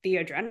 like the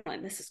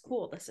adrenaline. This is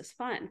cool. This is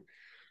fun.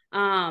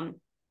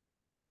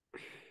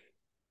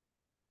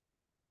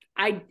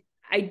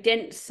 I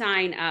didn't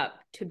sign up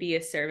to be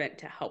a servant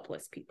to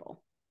helpless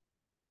people.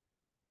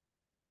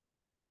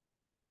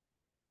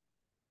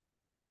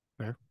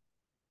 Fair.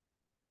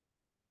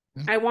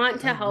 I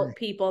want to help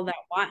people that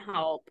want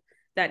help,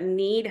 that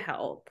need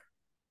help.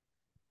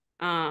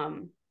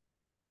 I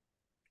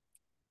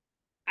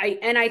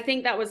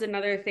think that was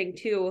another thing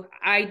too.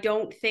 I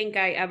don't think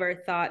I ever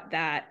thought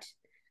that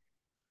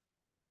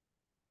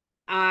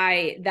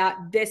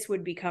this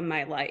would become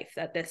my life,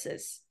 that this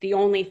is the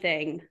only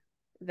thing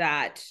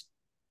that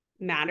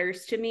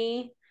matters to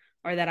me,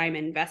 or that I'm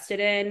invested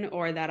in,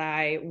 or that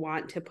I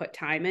want to put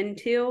time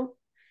into.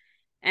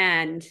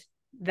 And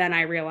then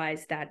I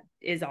realized that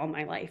is all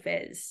my life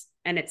is,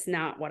 and it's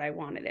not what I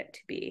wanted it to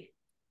be.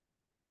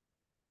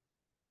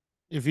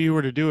 If you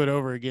were to do it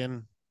over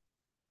again,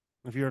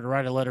 if you were to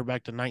write a letter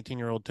back to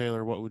 19-year-old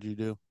Taylor, what would you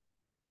do?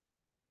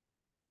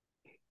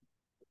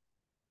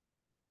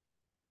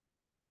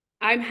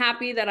 I'm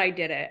happy that I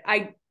did it.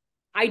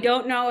 I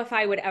don't know if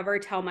I would ever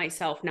tell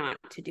myself not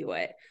to do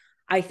it.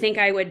 I think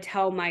I would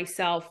tell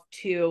myself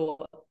to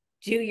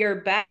do your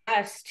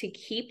best to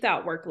keep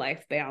that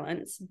work-life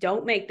balance.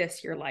 Don't make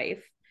this your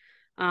life.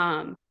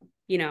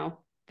 You know,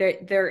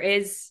 there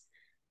is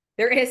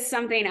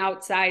something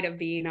outside of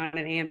being on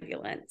an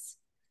ambulance.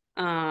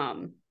 I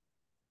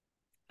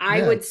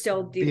would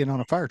still do being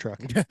on a fire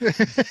truck.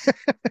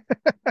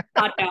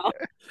 God, no.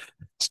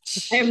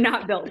 I am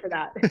not built for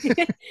that.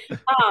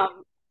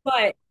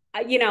 But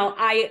you know,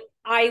 I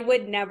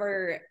would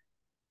never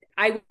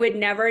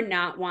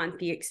not want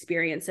the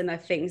experience and the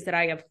things that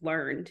I have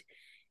learned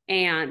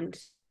and,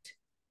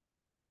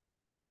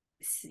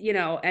 you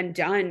know, and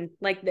done.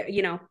 Like,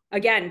 you know,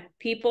 again,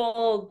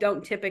 people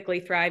don't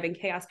typically thrive in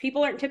chaos.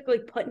 People aren't typically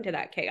put into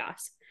that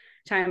chaos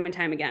time and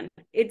time again.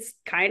 It's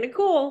kind of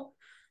cool.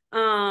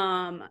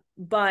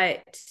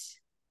 But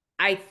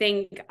I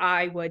think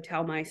I would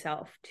tell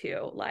myself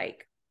to,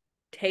 like,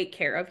 take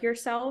care of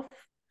yourself,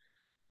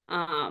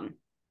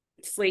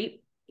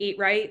 sleep, eat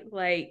right,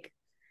 like,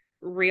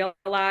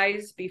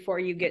 realize before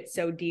you get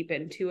so deep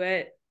into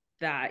it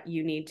that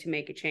you need to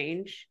make a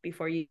change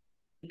before you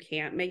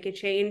can't make a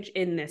change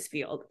in this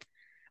field.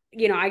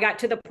 You know, I got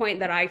to the point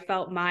that I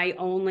felt my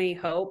only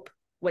hope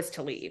was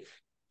to leave.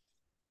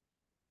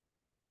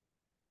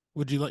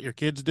 Would you let your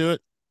kids do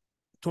it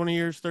 20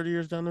 years, 30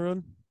 years down the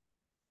road?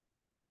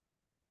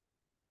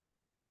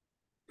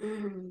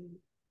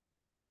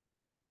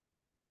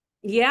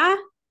 Yeah,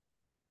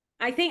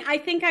 I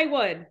think I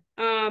would.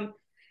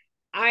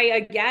 I,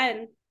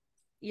 again,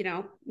 you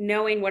know,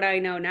 knowing what I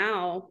know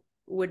now,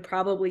 would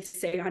probably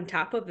stay on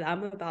top of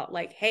them about,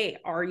 like, hey,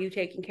 are you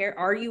taking care?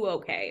 Are you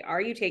okay? Are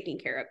you taking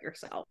care of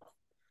yourself?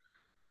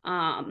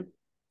 No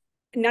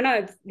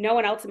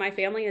one else in my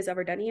family has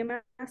ever done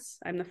EMS.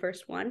 I'm the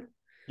first one.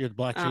 You're the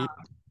black sheep.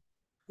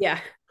 Yeah.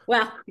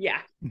 Well,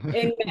 yeah,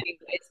 in many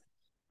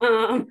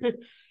ways.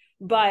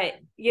 But,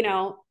 you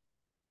know,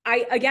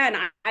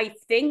 I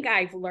think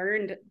I've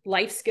learned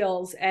life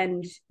skills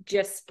and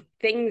just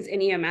things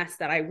in EMS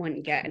that I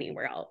wouldn't get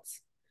anywhere else.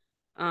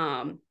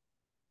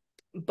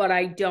 But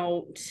I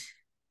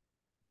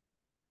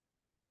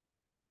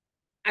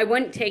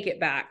wouldn't take it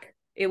back.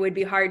 It would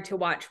be hard to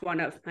watch one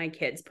of my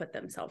kids put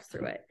themselves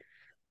through it.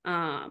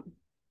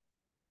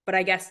 But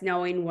I guess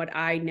knowing what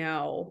I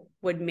know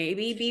would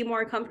maybe be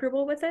more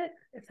comfortable with it,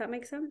 if that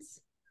makes sense.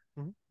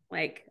 Mm-hmm.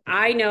 Like,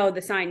 I know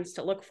the signs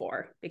to look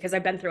for because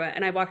I've been through it,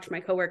 and I've watched my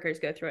coworkers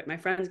go through it, my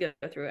friends go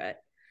through it.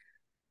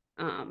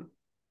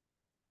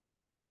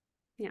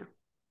 Yeah.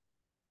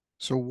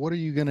 So what are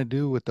you going to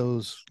do with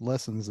those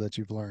lessons that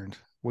you've learned?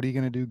 What are you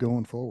going to do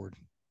going forward?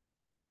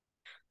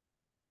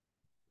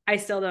 I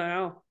still don't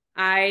know.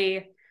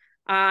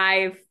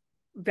 I've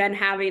been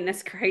having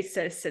this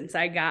crisis since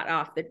I got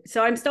off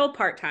so I'm still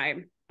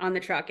part-time on the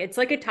truck. It's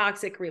like a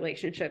toxic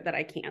relationship that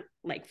I can't,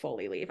 like,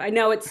 fully leave. I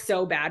know it's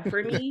so bad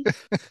for me,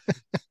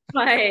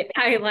 but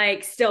I,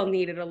 like, still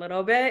need it a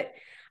little bit.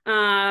 So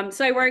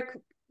I work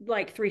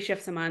like 3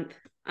 shifts a month.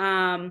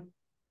 And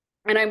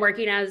I'm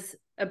working as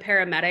a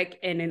paramedic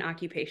in an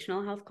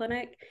occupational health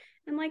clinic.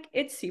 And like,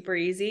 it's super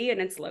easy and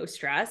it's low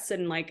stress.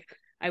 And like,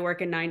 I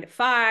work a 9 to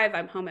 5,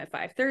 I'm home at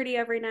 5:30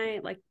 every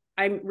night. Like,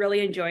 I'm really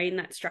enjoying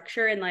that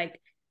structure and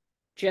like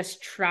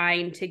just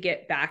trying to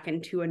get back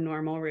into a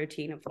normal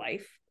routine of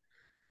life.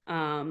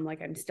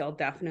 Like, I'm still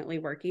definitely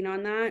working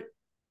on that,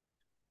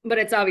 but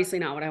it's obviously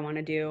not what I want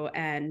to do.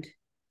 And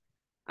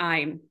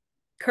I'm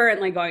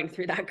currently going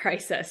through that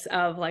crisis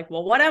of like,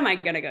 well, what am I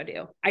going to go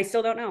do? I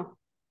still don't know.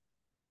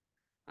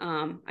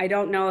 I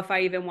don't know if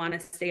I even want to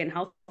stay in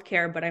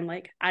healthcare, but I'm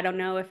like, I don't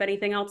know if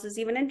anything else is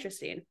even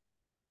interesting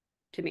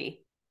to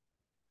me.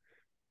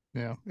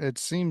 Yeah. It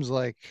seems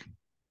like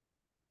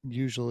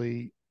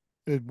usually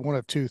one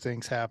of two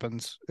things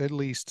happens, at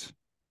least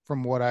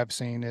from what I've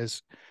seen,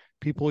 is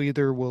people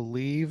either will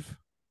leave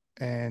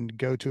and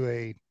go to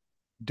a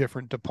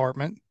different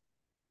department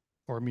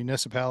or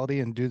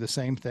municipality and do the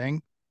same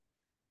thing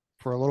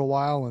for a little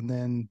while. And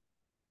then,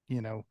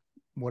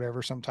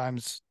 whatever,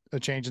 sometimes a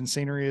change in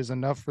scenery is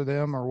enough for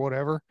them or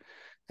whatever.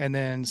 And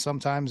then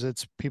sometimes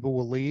it's people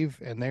will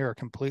leave and they are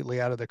completely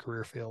out of the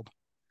career field.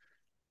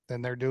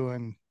 Then they're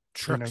doing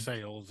truck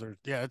sales or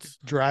it's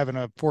driving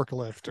a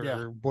forklift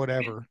or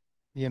whatever,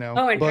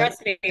 Oh, and but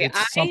trust me,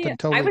 it's something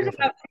totally I was different.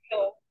 about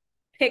to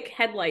pick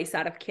head lice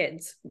out of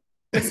kids.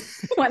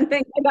 One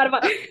thing I got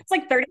about it's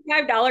like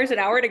 $35 an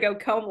hour to go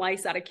comb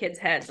lice out of kids'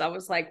 heads. I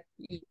was like,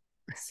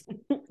 yes.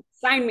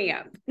 Sign me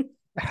up.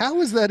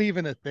 How is that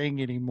even a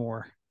thing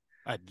anymore?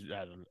 I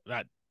don't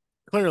that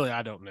clearly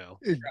I don't know.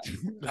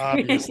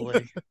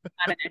 Obviously.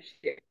 Not an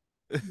issue.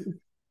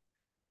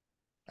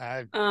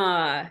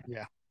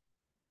 Yeah.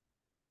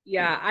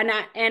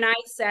 Yeah. And I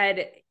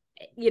said,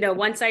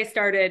 once I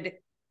started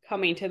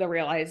coming to the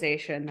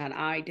realization that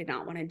I did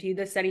not want to do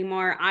this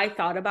anymore, I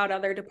thought about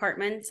other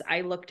departments.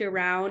 I looked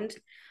around.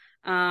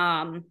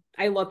 I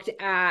looked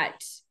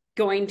at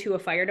going to a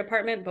fire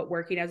department, but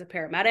working as a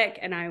paramedic.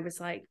 And I was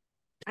like,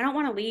 I don't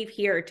want to leave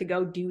here to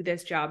go do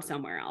this job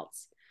somewhere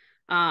else.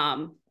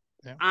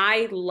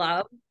 I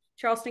love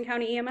Charleston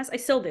County EMS. I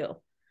still do.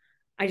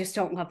 I just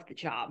don't love the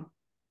job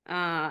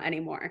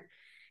anymore.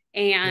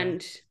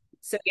 And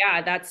so,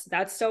 yeah,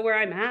 that's still where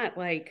I'm at.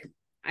 Like,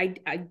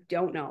 I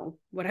don't know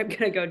what I'm going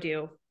to go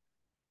do.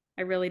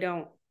 I really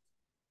don't.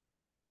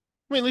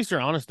 I mean, at least you're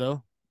honest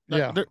though.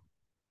 Yeah.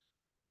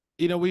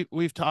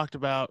 We've talked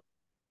about,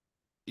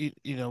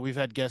 we've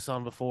had guests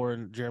on before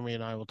and Jeremy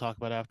and I will talk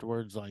about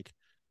afterwards. Like,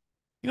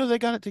 they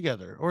got it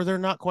together or they're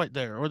not quite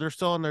there or they're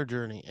still on their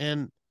journey.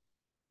 And,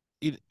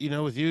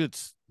 with you,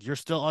 you're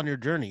still on your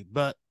journey,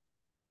 but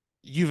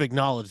you've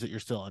acknowledged that you're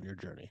still on your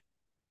journey.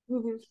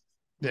 Mm-hmm.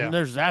 Yeah. And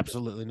there's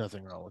absolutely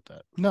nothing wrong with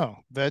that. No,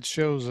 that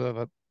shows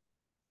an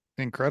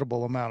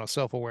incredible amount of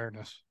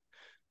self-awareness,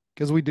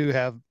 because we do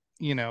have,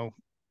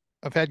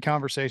 I've had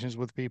conversations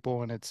with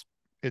people and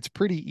it's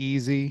pretty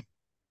easy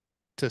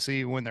to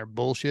see when they're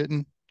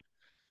bullshitting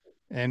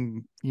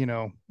and,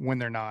 when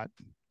they're not,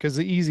 because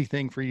the easy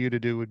thing for you to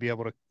do would be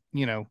able to,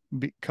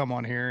 come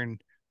on here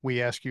and we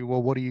ask you,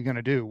 well, what are you going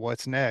to do?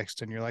 What's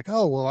next? And you're like,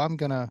 oh, well, I'm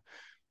going to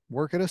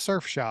work at a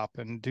surf shop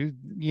and do,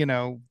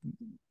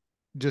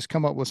 just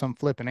come up with some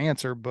flippant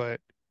answer.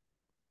 But,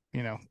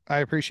 I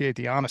appreciate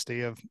the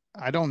honesty of,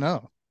 I don't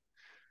know.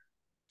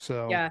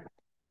 So, yeah,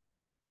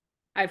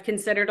 I've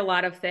considered a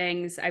lot of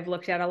things. I've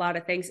looked at a lot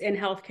of things in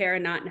healthcare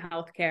and not in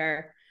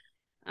healthcare.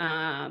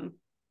 I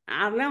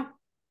don't know.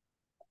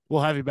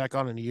 We'll have you back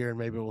on in a year and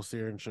maybe we'll see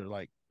her and she'll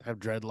like have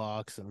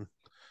dreadlocks and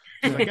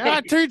she's like, I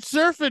teach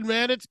surfing,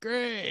 man. It's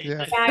great.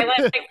 Yeah, I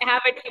like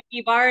have a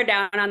tiki bar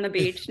down on the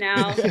beach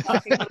now.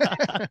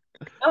 That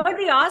would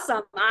be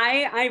awesome.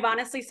 I've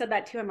honestly said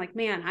that too. I'm like,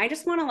 man, I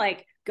just want to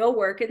like go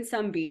work in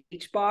some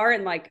beach bar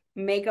and like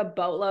make a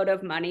boatload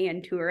of money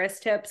and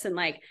tourist tips and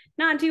like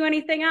not do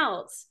anything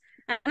else.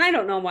 And I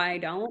don't know why I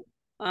don't.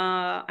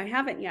 I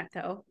haven't yet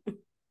though.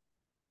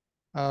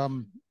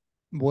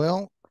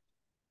 Well,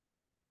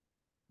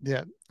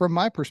 yeah, from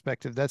my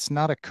perspective, that's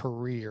not a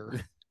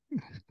career.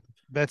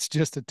 That's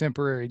just a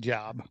temporary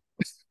job.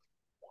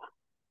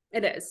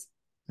 It is.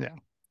 Yeah.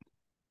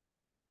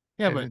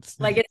 Yeah, And but it's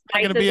like it's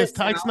not going to be as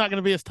it's not going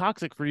to be as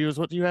toxic for you as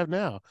what you have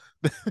now.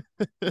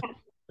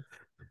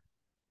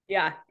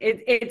 Yeah,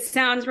 it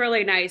sounds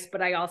really nice,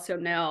 but I also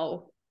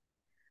know,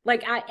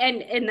 like,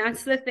 and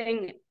that's the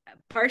thing.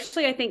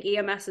 Partially, I think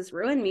EMS has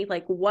ruined me.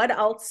 Like, what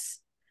else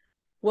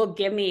will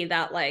give me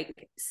that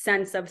like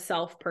sense of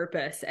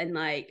self-purpose and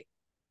like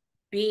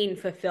being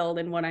fulfilled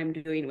in what I'm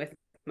doing with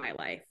my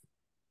life?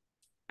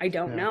 I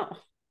don't know.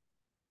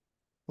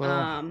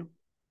 Well,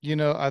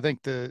 I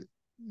think the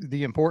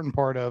important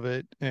part of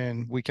it,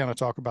 and we kind of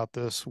talk about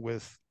this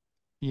with,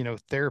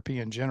 therapy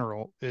in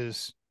general,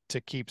 is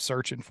to keep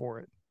searching for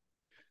it.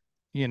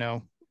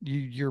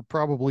 You're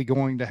probably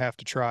going to have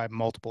to try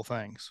multiple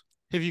things.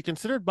 Have you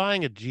considered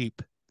buying a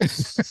Jeep? I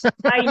used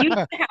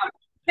to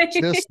have.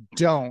 Just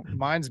don't.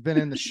 Mine's been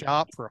in the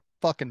shop for a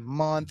fucking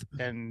month,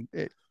 and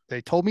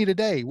they told me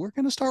today, we're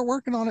going to start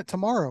working on it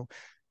tomorrow.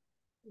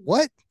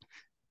 What?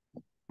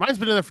 Mine's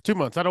been in there for 2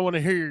 months. I don't want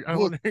to hear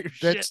your,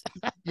 shit.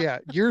 Yeah.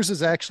 Yours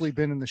has actually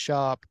been in the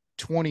shop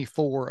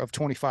 24 of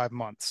 25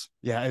 months.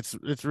 Yeah,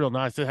 it's real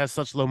nice. It has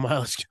such low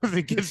mileage because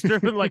it gets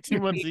driven like 2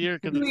 months a year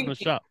because it's in the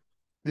shop.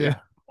 Yeah.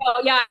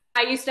 Oh yeah,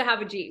 I used to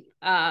have a Jeep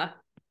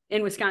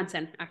in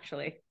Wisconsin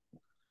actually.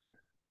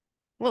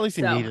 Well, at least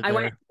you need it I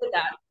went there. with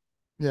that.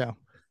 Yeah.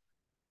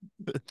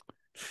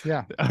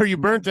 Yeah. Are you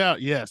burnt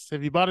out? Yes.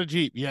 Have you bought a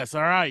Jeep? Yes.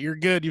 All right, you're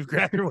good. You've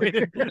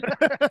graduated.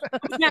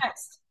 What's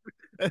next?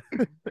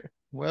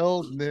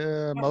 Well,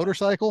 the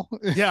motorcycle.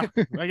 Yeah,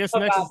 I guess Oh,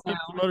 next God, is the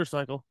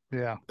motorcycle.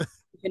 Yeah. You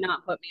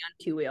cannot put me on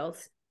 2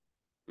 wheels.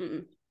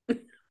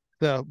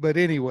 So, but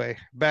anyway,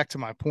 back to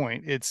my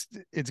point. It's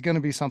going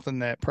to be something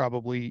that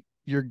probably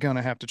you're going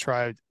to have to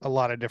try a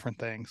lot of different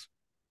things.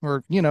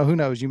 Or, who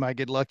knows, you might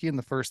get lucky and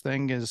the first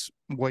thing is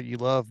what you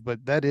love,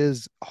 but that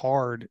is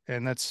hard.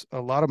 And that's a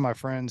lot of my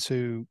friends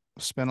who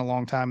spent a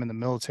long time in the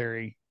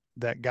military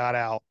that got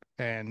out.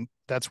 And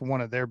that's one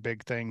of their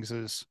big things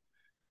is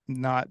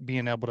not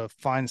being able to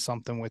find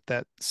something with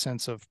that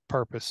sense of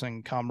purpose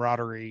and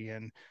camaraderie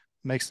and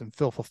makes them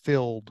feel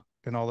fulfilled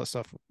and all that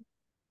stuff.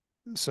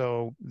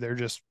 So they're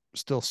just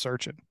still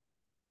searching,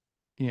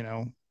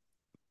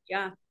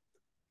 Yeah.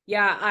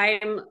 Yeah,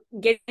 I'm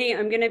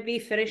going to be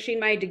finishing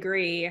my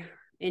degree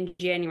in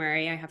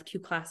January. I have 2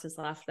 classes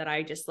left that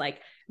I just like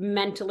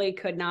mentally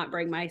could not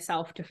bring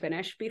myself to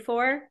finish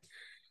before.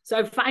 So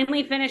I'm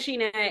finally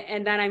finishing it.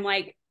 And then I'm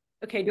like,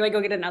 okay, do I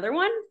go get another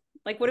one?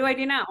 Like, what do I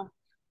do now?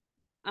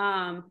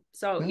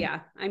 So yeah,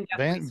 I'm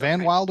definitely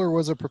Van Wilder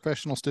was a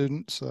professional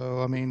student.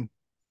 So, I mean,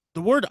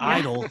 the word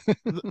idle,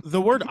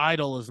 the word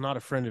idle is not a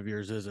friend of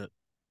yours, is it?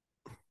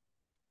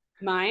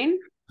 Mine?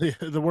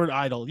 The word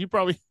idle. You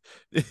probably,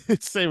 it's the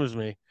same as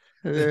me.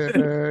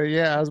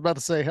 Yeah, I was about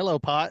to say hello,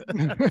 pot.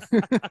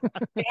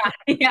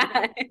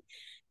 Yeah.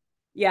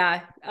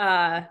 Yeah.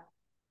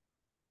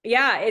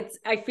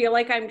 I feel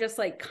like I'm just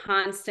like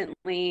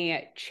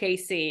constantly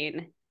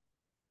chasing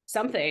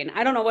something.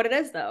 I don't know what it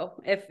is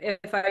though.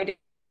 If I did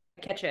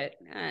catch it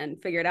and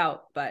figure it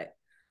out, but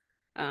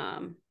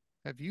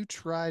have you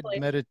tried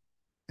like,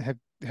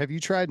 have you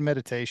tried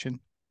meditation?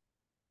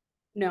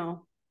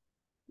 No.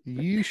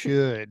 You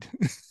should.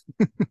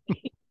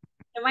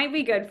 It might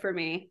be good for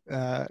me.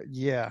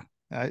 Yeah,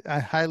 I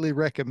highly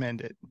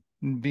recommend it.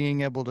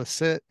 Being able to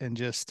sit and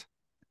just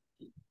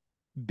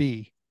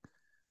be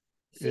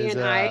See, is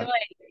and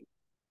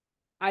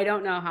I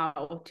don't know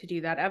how to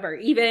do that ever.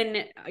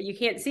 Even you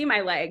can't see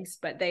my legs,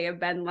 but they have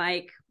been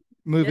like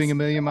moving a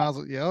million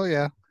miles. Yeah, oh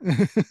yeah.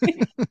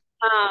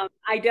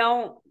 I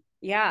don't,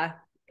 yeah,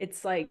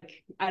 it's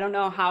like I don't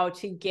know how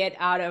to get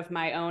out of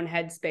my own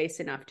headspace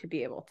enough to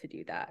be able to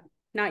do that.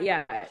 Not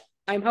yet.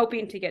 I'm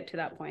hoping to get to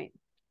that point.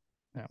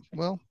 Yeah.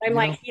 Well, I'm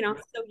like,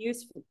 so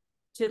used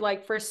to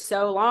like for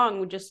so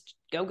long, just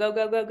go, go,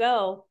 go, go,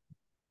 go.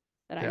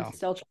 That I'm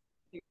still trying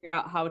to figure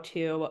out how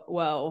to,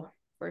 whoa,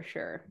 for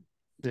sure.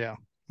 Yeah.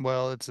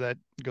 Well, that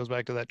goes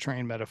back to that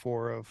train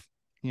metaphor of,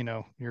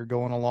 you're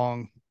going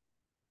along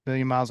a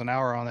million miles an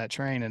hour on that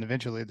train and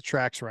eventually the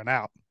tracks run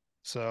out.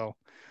 So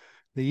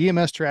the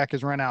EMS track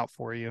has run out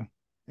for you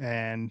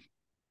and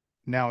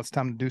now it's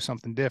time to do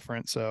something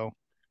different. So,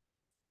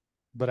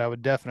 but I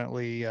would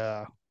definitely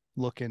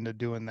look into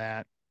doing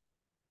that.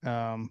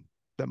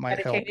 That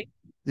might help.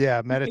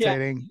 Yeah,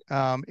 meditating.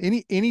 Yeah.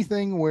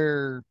 Anything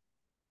where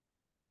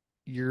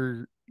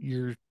you're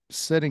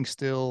sitting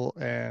still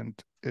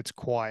and it's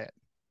quiet.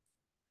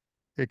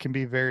 It can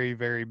be very,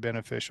 very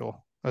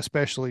beneficial,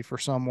 especially for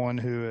someone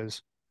who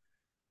is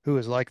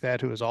like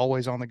that, who is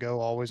always on the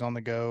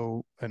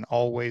go, and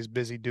always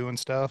busy doing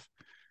stuff.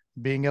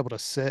 Being able to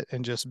sit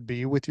and just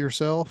be with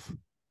yourself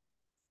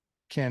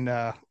can,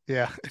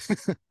 yeah,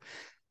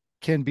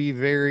 can be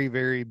very,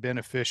 very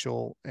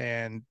beneficial,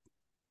 and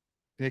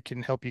it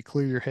can help you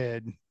clear your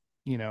head,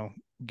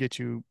 get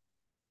you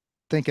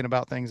thinking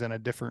about things in a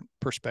different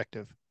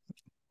perspective.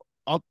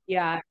 I'll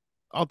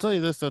tell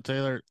you this though,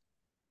 Taylor,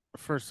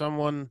 for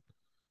someone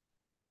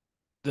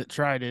that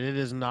tried it, it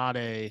is not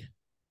at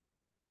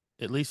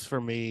least for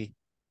me,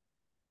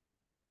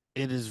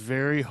 it is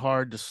very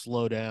hard to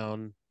slow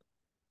down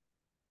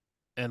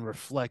and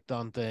reflect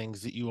on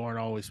things that you aren't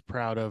always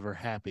proud of or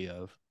happy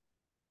of.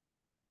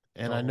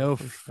 And I know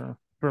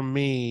for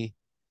me,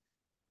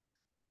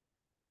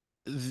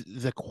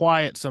 the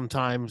quiet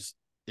sometimes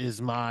is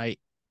my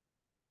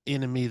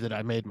enemy that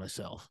I made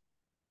myself.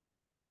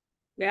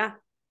 Yeah.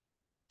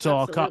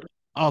 So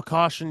I'll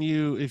caution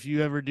you, if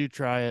you ever do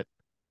try it,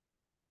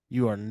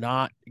 you are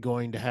not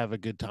going to have a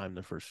good time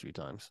the first few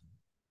times.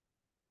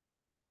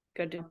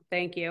 Good.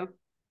 Thank you.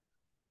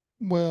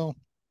 Well,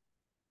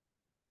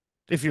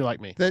 if you're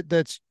like me,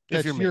 that's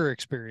your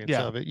experience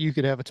of it. You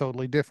could have a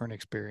totally different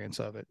experience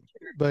of it.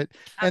 But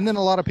and then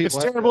a lot of people,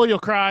 it's terrible. You'll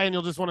cry and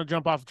you'll just want to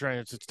jump off the train.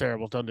 It's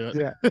terrible. Don't do it.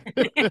 Yeah.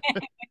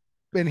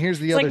 And here's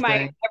the other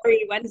thing.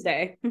 Every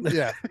Wednesday.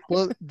 Yeah.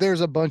 Well,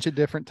 there's a bunch of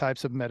different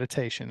types of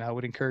meditation. I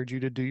would encourage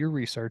you to do your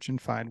research and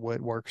find what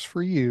works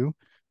for you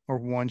or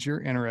ones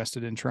you're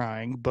interested in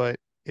trying. But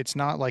it's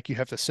not like you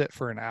have to sit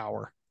for an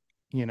hour.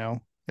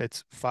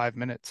 It's 5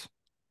 minutes,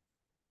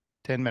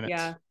 10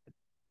 minutes.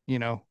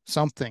 Yeah.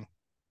 Something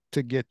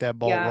to get that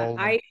ball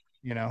rolling.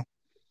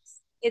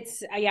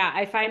 It's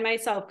I find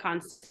myself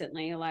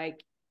constantly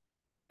like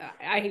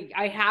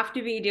I have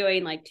to be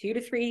doing like 2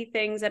 to 3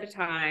 things at a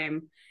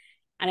time,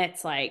 and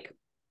it's like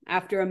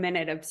after a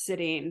minute of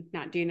sitting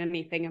not doing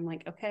anything, I'm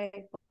like,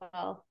 okay,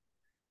 well,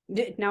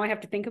 now I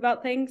have to think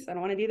about things. I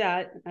don't want to do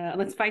that.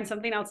 Let's find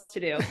something else to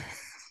do.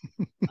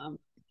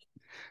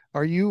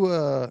 Are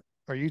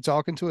you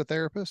talking to a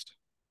therapist?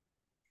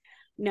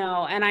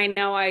 No, and I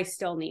know I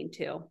still need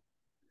to.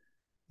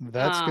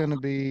 That's going to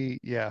be,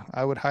 yeah,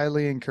 I would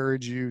highly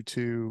encourage you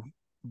to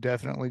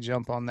definitely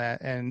jump on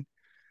that. And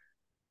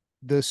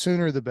the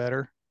sooner the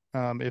better.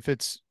 If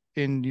it's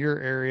in your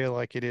area,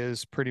 like it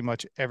is pretty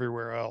much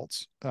everywhere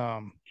else,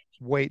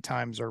 wait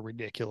times are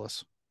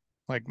ridiculous.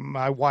 Like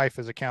my wife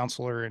is a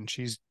counselor and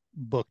she's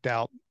booked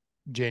out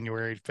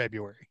January,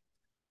 February.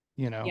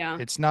 Yeah.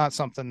 It's not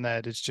something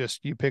that it's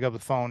just you pick up the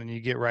phone and you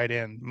get right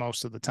in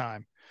most of the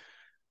time.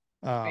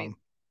 Right.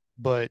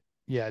 But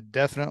yeah,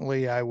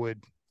 definitely I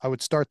would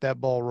start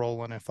that ball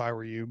rolling if I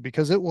were you,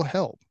 because it will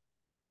help.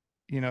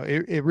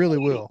 It really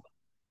will.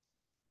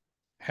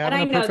 And Having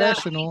I a know that.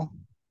 professional,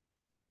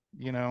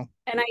 And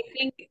I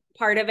think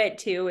part of it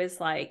too is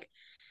like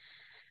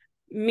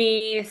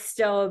me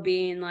still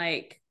being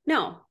like,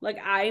 no, like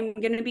I'm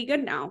gonna be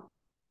good now.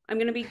 I'm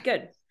gonna be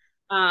good.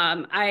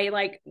 I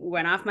like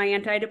went off my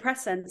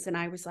antidepressants and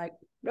I was like,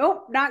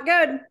 nope, not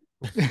good.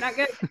 Not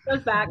good. It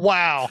goes back.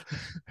 Wow.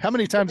 How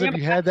many times have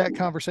you had that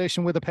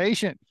conversation with a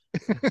patient?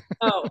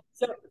 Oh,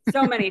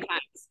 so many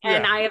times.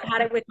 And Yeah. I have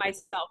had it with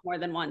myself more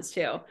than once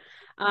too.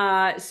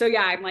 So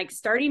yeah, I'm like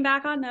starting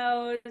back on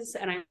those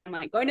and I'm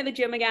like going to the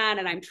gym again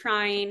and I'm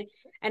trying.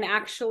 And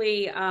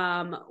actually,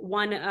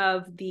 one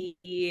of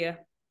the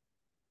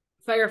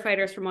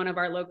firefighters from one of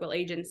our local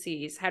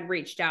agencies had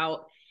reached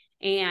out,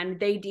 and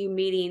they do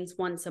meetings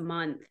once a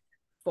month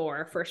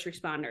for first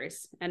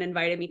responders and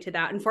invited me to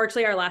that.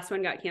 Unfortunately, our last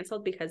one got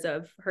canceled because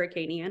of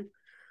Hurricane Ian.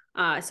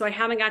 So I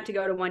haven't got to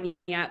go to one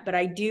yet, but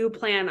I do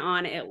plan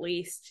on at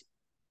least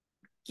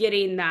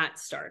getting that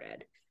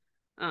started.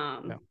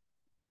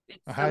 It's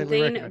I highly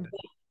something recommend it.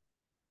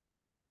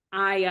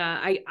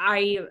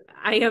 I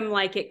am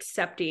like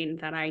accepting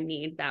that I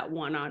need that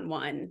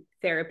one-on-one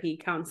therapy,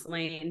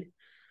 counseling,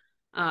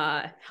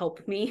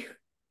 help me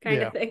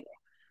kind of thing.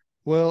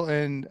 Well,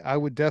 and I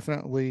would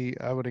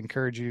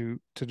encourage you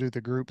to do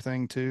the group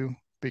thing too,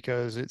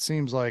 because it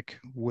seems like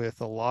with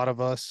a lot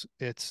of us,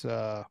 it's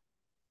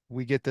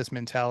we get this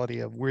mentality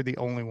of we're the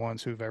only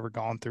ones who've ever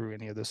gone through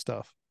any of this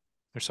stuff.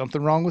 There's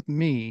something wrong with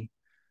me.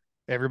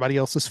 Everybody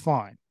else is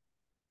fine.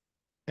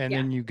 And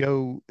then you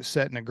go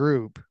set in a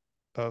group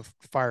of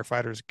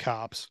firefighters,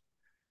 cops,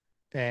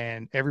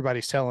 and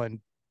everybody's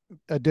telling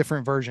a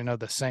different version of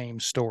the same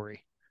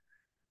story,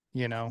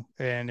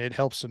 and it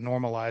helps to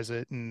normalize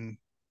it. And,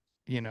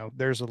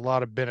 there's a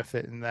lot of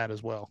benefit in that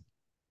as well.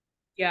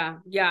 Yeah.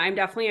 I'm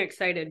definitely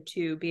excited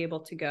to be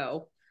able to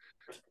go.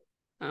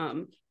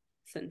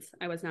 Since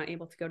I was not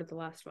able to go to the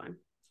last one,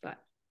 but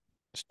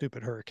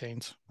stupid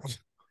hurricanes.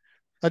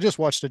 I just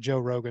watched a Joe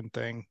Rogan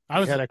thing.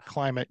 He had a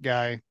climate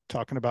guy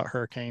talking about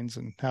hurricanes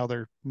and how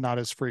they're not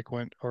as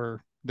frequent,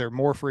 or they're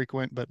more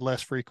frequent, but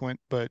less frequent,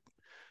 but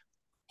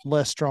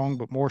less strong,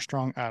 but more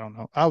strong. I don't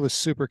know. I was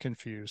super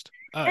confused.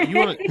 You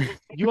want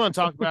to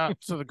talk about,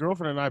 so the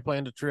girlfriend and I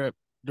planned a trip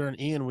during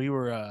Ian. We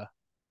were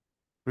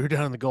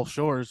down in the Gulf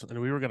Shores and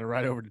we were going to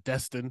ride over to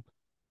Destin.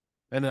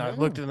 And then I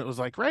looked and it was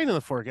like rain in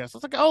the forecast. I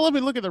was like, oh, let me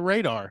look at the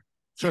radar.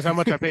 Shows how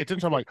much I pay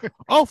attention. I'm like,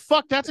 oh,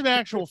 fuck, that's an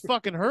actual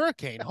fucking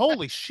hurricane.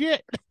 Holy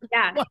shit.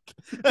 Yeah.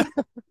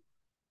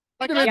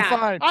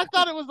 Fine. I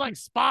thought it was like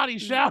spotty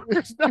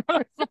showers, not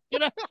a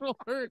fucking actual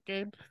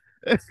hurricane.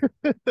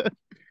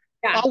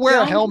 I'll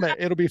wear a helmet.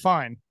 It'll be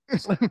fine. I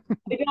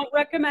don't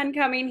recommend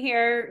coming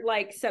here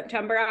like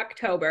September,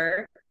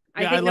 October.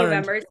 I think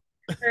November is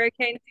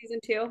hurricane season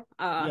 2.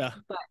 But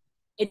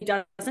it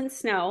doesn't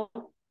snow.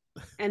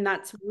 And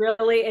that's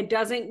really, it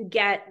doesn't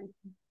get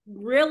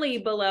really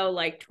below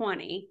like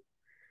 20.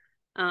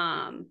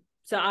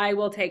 So I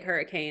will take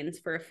hurricanes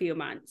for a few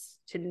months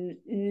to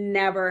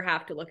never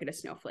have to look at a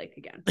snowflake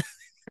again.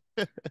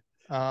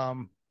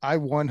 I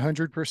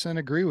 100%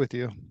 agree with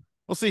you.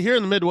 Well, see, here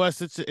in the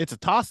Midwest, it's a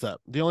toss-up.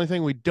 The only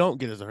thing we don't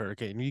get is a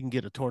hurricane. You can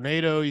get a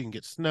tornado, you can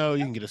get snow,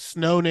 you can get a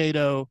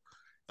snow-nado.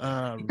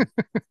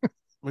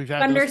 We've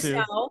had thunder those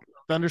too. Snow.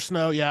 Thunder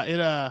snow, yeah.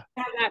 It I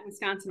have that in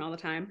Wisconsin all the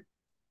time.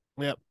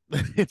 Yep.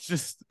 It's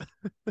just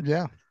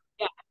yeah.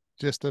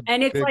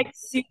 And it's like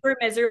super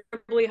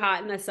miserably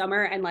hot in the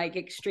summer and like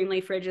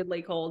extremely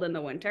frigidly cold in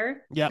the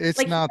winter. Yeah, it's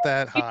like, not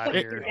that hot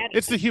here.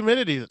 It's the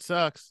humidity that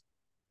sucks.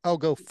 Oh,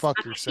 go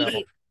fuck yourself.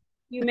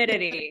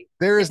 Humidity.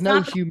 There is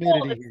no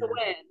humidity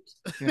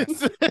here. It's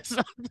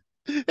the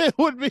wind. It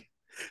would be.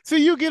 So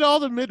you get all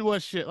the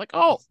Midwest shit. Like,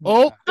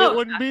 it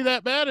wouldn't be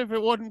that bad if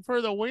it wasn't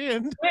for the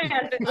wind.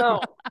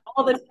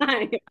 All the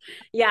time.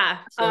 Yeah.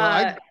 So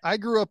I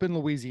grew up in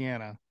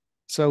Louisiana,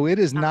 so it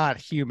is not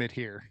humid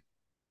here.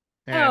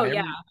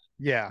 And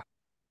yeah.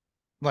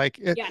 Like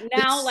now,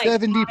 it's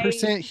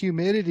 70%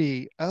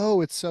 humidity.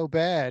 Oh, it's so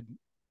bad.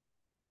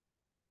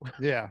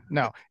 Yeah,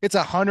 no, it's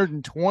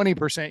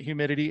 120%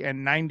 humidity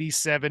and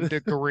 97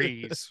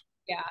 degrees.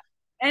 Yeah.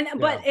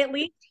 But at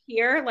least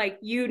here, like,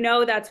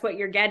 that's what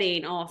you're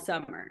getting all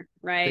summer,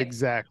 right?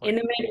 Exactly. In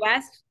the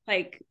Midwest,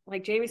 like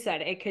Jamie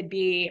said, it could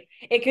be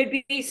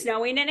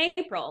snowing in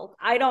April.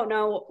 I don't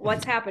know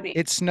what's happening.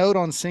 It snowed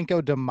on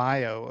Cinco de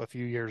Mayo a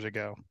few years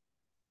ago.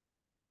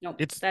 Nope,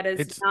 It's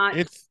not.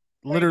 It's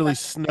literally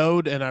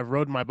snowed, and I've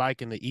rode my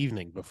bike in the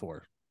evening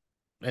before,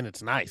 and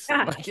it's nice.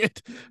 Yeah. Like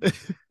it.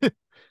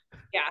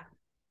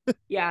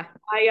 Yeah.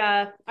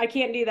 I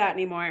can't do that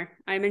anymore.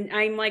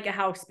 I'm like a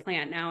house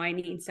plant now. I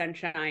need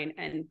sunshine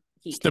and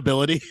heat.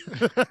 Stability.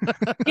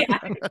 Yeah.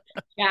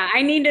 Yeah.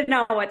 I need to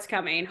know what's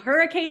coming.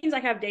 Hurricanes, I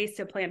have days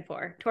to plan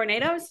for.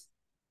 Tornadoes,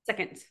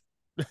 seconds.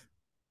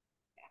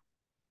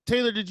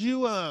 Taylor, did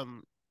you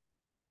in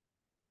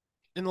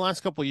the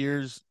last couple of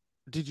years,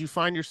 did you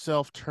find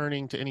yourself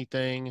turning to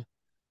anything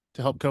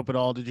to help cope at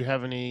all? Did you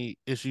have any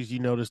issues you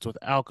noticed with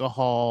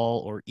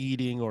alcohol or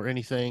eating or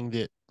anything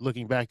that,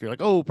 looking back, you're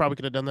like, oh, probably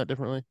could have done that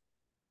differently?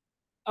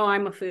 Oh,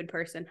 I'm a food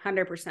person,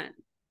 100%.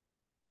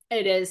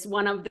 It is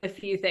one of the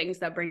few things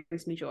that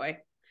brings me joy.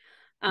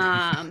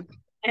 And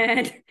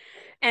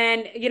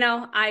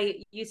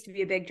I used to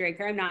be a big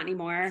drinker. I'm not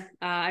anymore.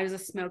 I was a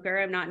smoker.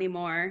 I'm not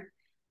anymore.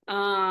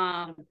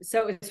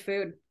 So it was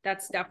food.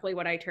 That's definitely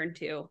what I turned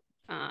to.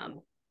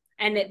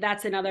 And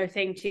that's another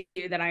thing too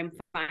that I'm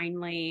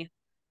finally,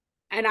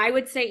 and I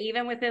would say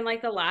even within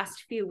like the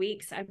last few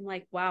weeks, I'm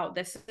like, wow,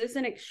 this is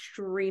an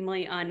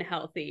extremely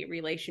unhealthy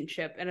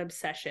relationship and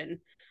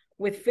obsession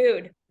with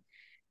food.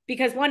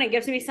 Because one, it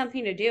gives me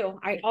something to do.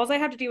 All I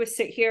have to do is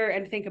sit here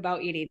and think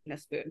about eating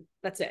this food.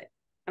 That's it.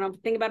 I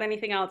don't think about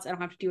anything else. I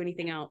don't have to do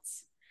anything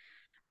else.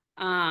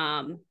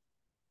 And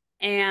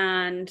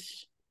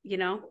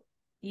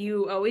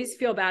you always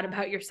feel bad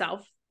about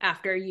yourself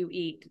after you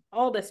eat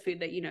all this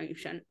food that you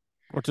shouldn't.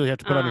 Or till you have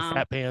to put on your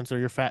fat pants or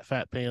your fat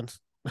pants.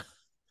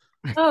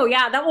 Oh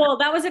yeah, that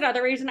was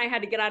another reason I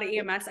had to get out of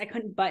EMS. I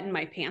couldn't button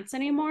my pants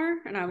anymore,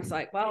 and I was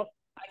like, well,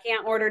 I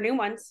can't order new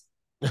ones.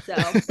 So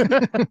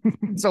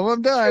So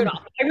I'm done.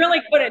 I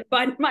really couldn't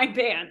button my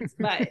pants,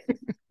 but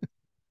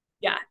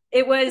yeah,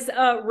 it was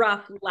a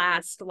rough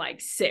last like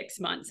 6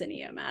 months in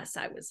EMS.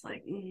 I was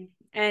like,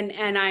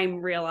 and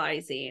I'm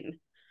realizing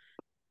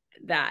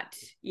that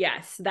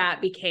yes,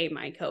 that became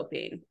my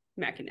coping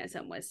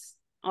mechanism. Was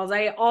all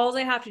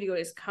I have to do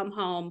is come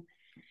home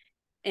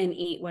and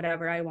eat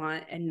whatever I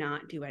want and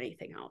not do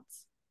anything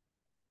else.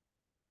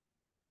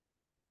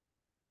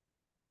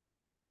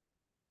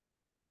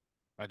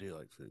 I do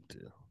like food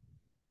too.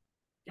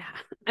 Yeah,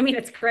 I mean,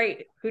 it's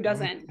great. Who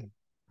doesn't?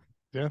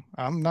 Yeah,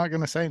 I'm not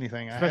gonna say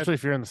anything. Especially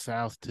if you're in the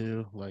South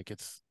too. Like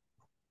it's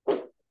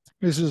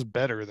just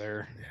better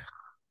there.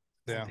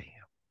 Yeah.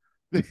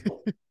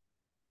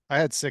 I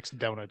had 6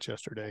 donuts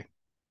yesterday.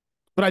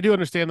 But I do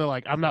understand that,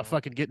 like, I'm not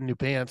fucking getting new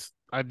pants.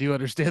 I do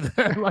understand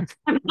that. Like,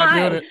 I'm not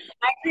doing it.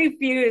 I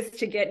refuse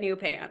to get new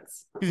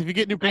pants. Because if you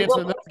get new pants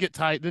and those get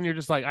tight, then you're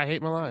just like, I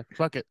hate my life.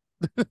 Fuck it.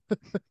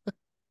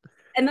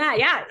 And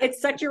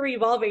it's such a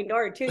revolving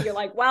door too. You're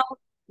like, well,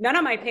 none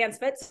of my pants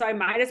fit, so I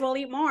might as well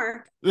eat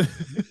more.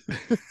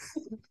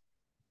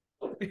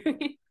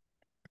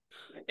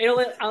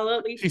 I'll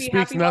at least she be speaks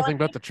happy nothing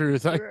but the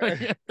truth.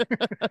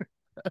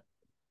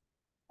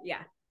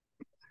 Yeah,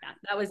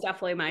 that was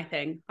definitely my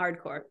thing.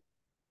 Hardcore.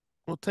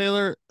 Well,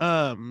 Taylor,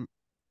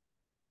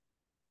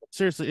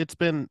 seriously, it's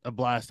been a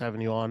blast having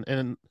you on.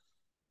 And,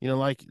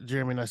 like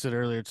Jeremy and I said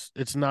earlier,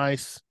 it's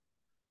nice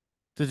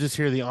to just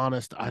hear the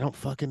honest, I don't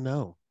fucking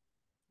know.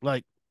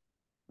 Like,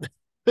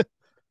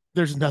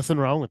 there's nothing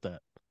wrong with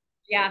that.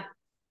 Yeah.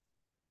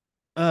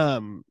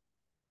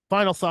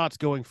 Final thoughts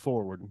going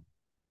forward.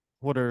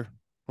 What are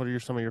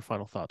some of your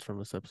final thoughts from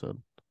this episode?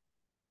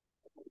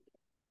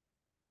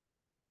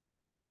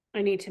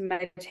 I need to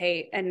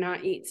meditate and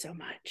not eat so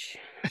much.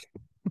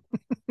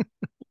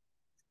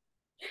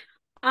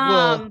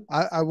 Well,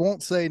 I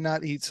won't say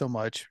not eat so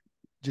much.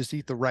 Just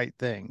eat the right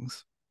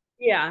things.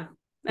 Yeah.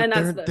 And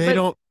they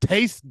don't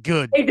taste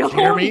good. They don't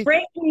Jeremy.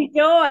 bring me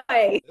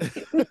joy.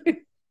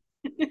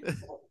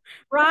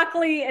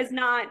 Broccoli is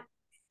not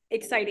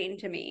exciting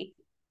to me.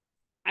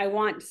 I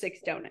want 6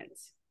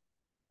 donuts.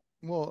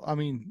 Well, I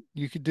mean,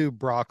 you could do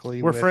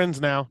broccoli. We're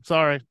friends now.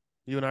 Sorry.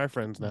 You and I are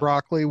friends now.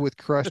 Broccoli with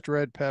crushed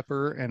red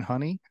pepper and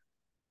honey.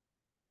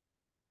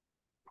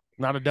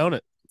 Not a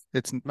donut.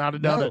 It's not a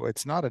donut. No,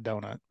 it's not a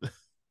donut.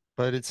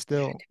 But it's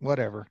still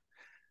whatever.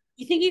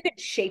 You think you could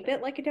shape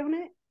it like a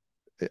donut?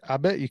 I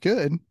bet you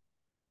could.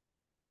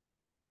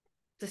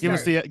 Give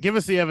us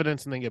the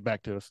evidence and then get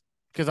back to us,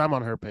 because I'm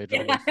on her page.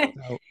 Yeah. Can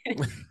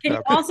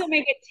you also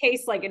make it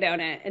taste like a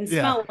donut and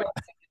smell like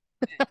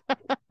a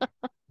donut?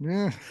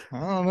 Yeah, I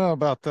don't know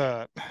about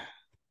that.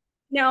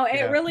 No,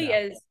 it really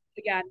is.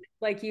 Again,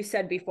 like you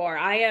said before,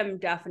 I am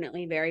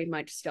definitely very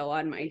much still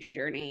on my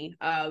journey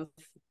of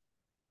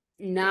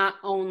not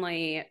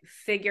only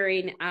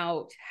figuring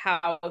out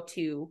how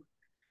to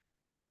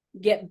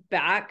get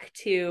back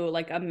to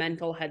like a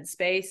mental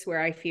headspace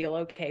where I feel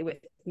okay with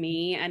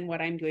me and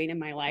what I'm doing in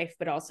my life,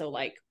 but also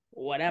like,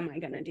 what am I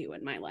going to do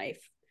in my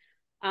life?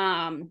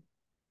 And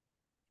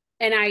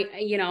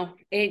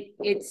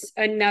it's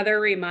another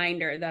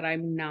reminder that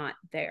I'm not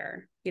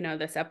there,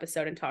 this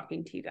episode and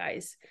talking to you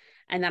guys,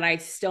 and that I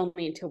still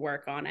need to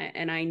work on it.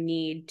 And I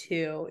need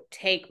to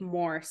take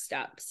more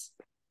steps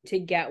to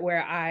get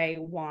where I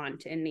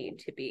want and need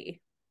to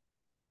be.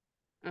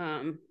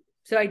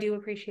 So I do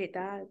appreciate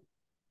that.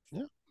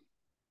 Yeah.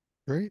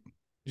 Great.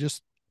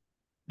 Just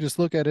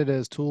look at it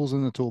as tools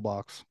in the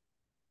toolbox.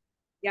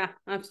 Yeah,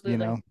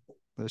 absolutely.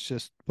 Let's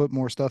just put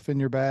more stuff in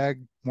your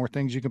bag, more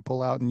things you can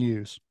pull out and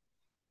use.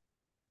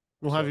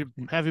 We'll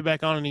have you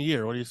back on in a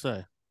year. What do you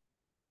say?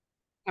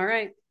 All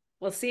right.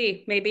 We'll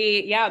see.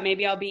 Maybe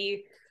I'll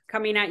be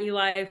coming at you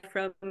live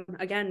from,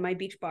 again, my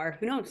beach bar.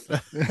 Who knows?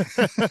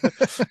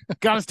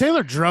 God, is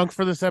Taylor drunk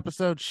for this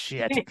episode?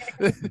 Shit.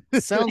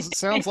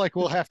 Sounds like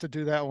we'll have to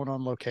do that one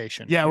on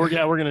location. Yeah, we're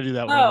gonna do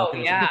that one. Oh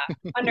yeah,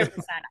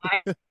 100%.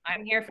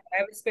 I'm here for. I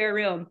have a spare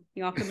room.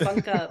 You all can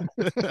bunk up.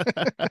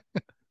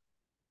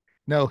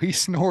 No, he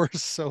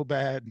snores so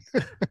bad.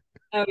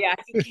 Oh yeah,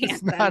 he can't.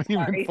 It's not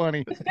even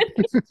funny.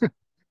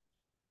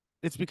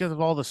 It's because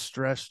of all the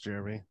stress,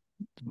 Jeremy.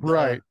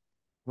 Right.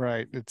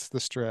 It's the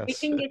stress. We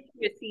can get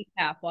you a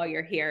CPAP while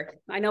you're here.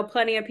 I know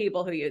plenty of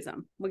people who use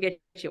them. We'll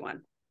get you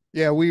one.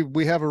 Yeah,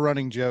 we have a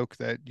running joke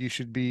that you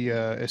should be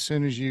as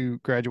soon as you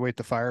graduate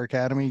the fire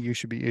academy, you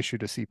should be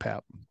issued a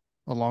CPAP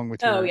along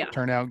with your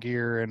turnout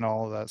gear and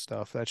all of that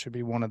stuff. That should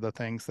be one of the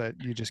things that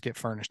you just get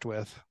furnished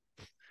with.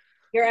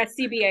 Your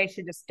SCBA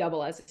should just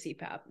double as a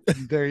CPAP.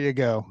 There you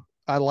go.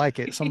 I like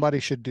it. Somebody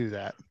should do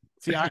that.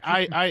 See,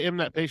 I am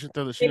that patient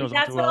though that she knows.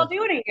 That's what I'll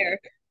do in here.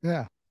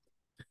 Yeah.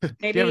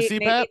 Maybe, do you have a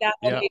CPAP?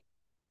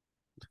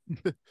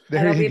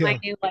 That'll be my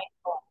new life.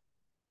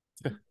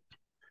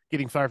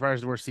 Getting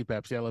firefighters to wear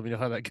CPAPs. Yeah, let me know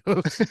how that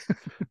goes.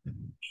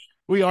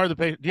 We are the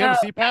patient. Do you have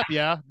a CPAP?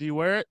 Yeah. Do you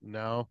wear it?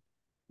 No.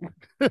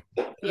 Yeah.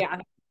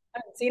 I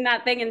haven't seen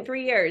that thing in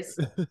 3 years.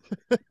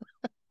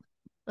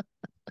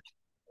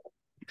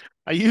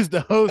 I used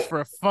the hose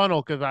for a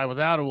funnel because I was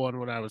out of one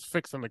when I was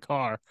fixing the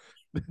car.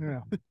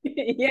 Yeah.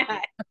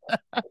 Yeah.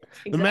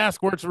 The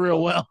mask works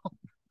real well.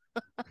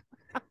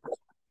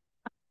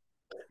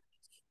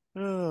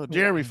 Oh,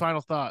 Jeremy,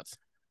 final thoughts.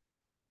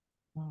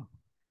 Oh,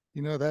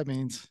 that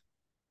means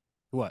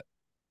what?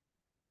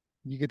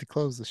 You get to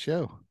close the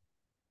show.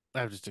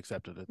 I've just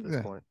accepted it at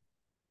this point.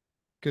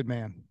 Good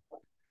man.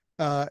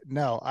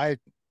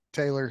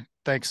 Taylor,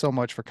 thanks so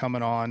much for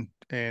coming on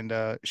and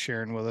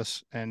sharing with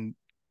us and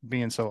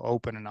being so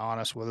open and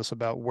honest with us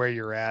about where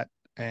you're at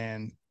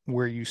and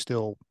where you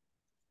still,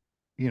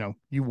 you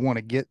want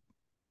to get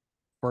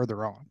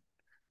further on.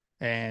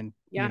 And,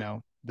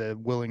 the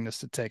willingness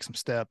to take some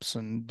steps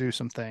and do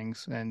some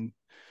things and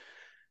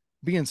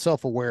being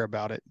self-aware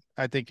about it,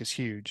 I think is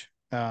huge.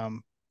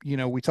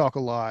 We talk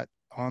a lot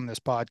on this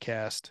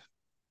podcast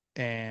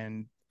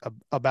and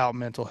about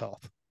mental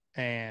health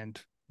and,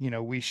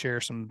 we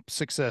share some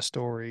success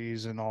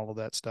stories and all of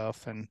that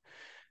stuff. And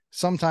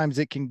sometimes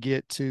it can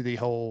get to the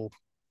whole,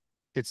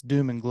 it's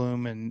doom and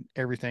gloom and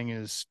everything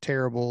is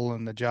terrible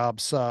and the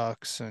job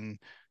sucks and,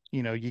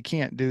 you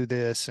can't do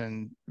this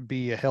and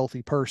be a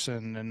healthy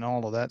person and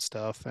all of that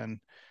stuff. And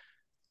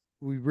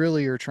we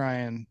really are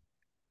trying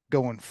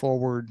going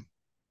forward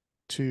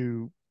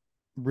to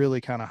really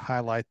kind of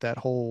highlight that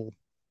whole,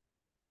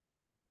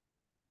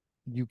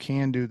 you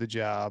can do the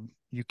job,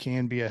 you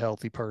can be a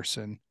healthy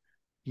person,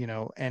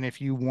 and if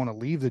you want to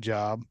leave the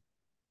job,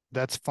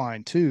 that's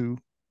fine too,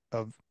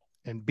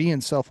 and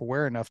being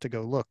self-aware enough to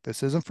go, look,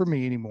 this isn't for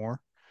me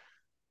anymore,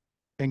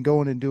 and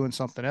going and doing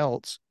something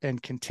else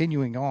and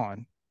continuing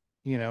on.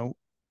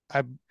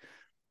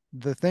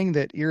 The thing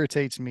that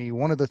irritates me,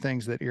 one of the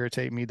things that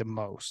irritate me the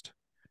most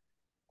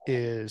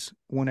is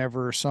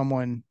whenever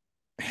someone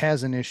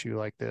has an issue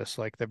like this,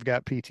 like they've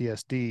got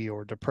PTSD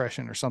or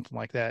depression or something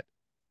like that,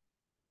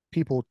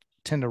 people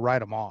tend to write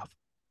them off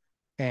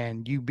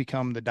and you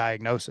become the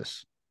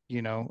diagnosis,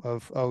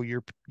 of, oh,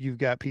 you've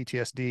got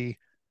PTSD,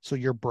 so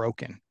you're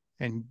broken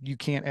and you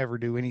can't ever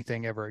do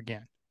anything ever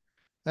again.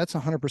 That's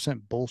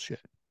 100% bullshit.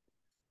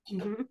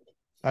 Mm-hmm.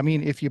 I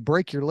mean, if you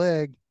break your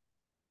leg,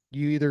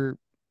 you either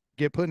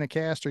get put in a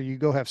cast or you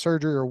go have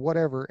surgery or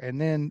whatever,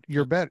 and then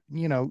you're better,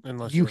 you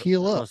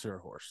heal up. Unless you're a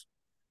horse.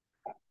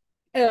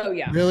 Oh,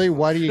 yeah. Really?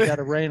 Why do you got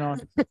to rain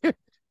on?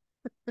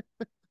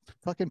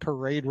 Fucking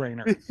parade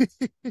rainer.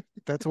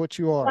 That's what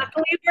you are.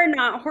 Luckily, we're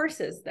not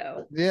horses,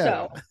 though.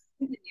 Yeah.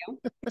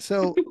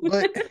 So,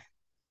 but,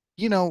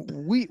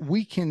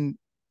 we can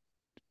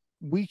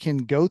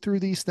go through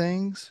these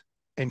things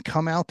and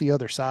come out the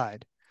other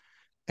side.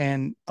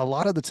 And a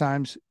lot of the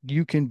times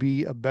you can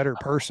be a better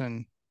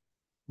person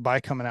by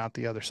coming out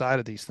the other side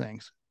of these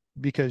things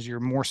because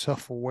you're more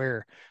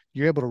self-aware.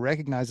 You're able to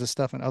recognize this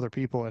stuff in other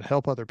people and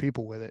help other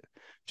people with it.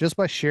 Just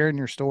by sharing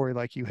your story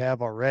like you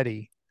have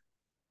already,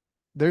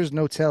 there's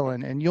no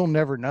telling, and you'll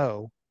never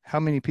know how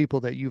many people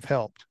that you've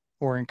helped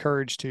or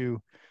encouraged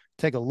to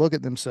take a look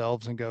at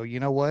themselves and go, you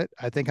know what?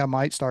 I think I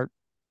might start,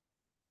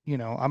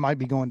 I might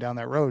be going down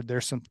that road.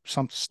 There's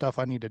some stuff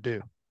I need to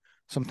do,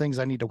 some things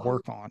I need to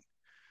work on.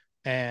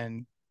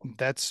 And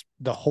that's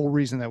the whole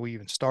reason that we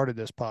even started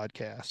this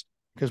podcast,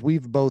 because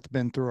we've both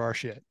been through our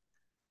shit.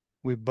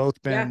 We've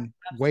both been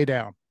way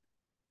down.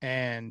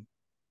 And,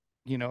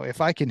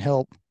 if I can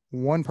help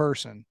one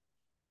person,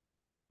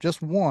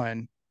 just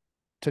one,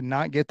 to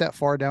not get that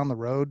far down the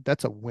road,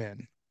 that's a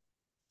win.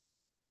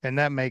 And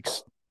that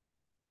makes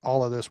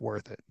all of this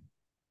worth it.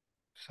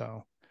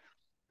 So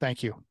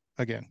thank you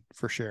again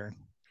for sharing.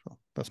 So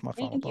that's my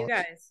final Thank you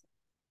thoughts. guys.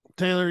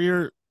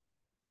 Taylor,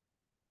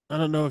 I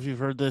don't know if you've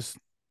heard this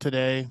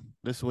today,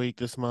 this week,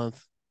 this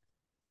month.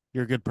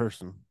 You're a good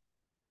person.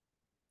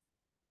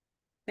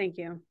 Thank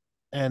you.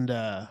 And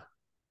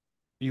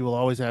you will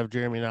always have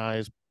Jeremy and I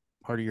as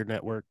part of your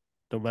network,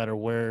 no matter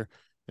where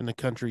in the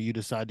country you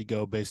decide to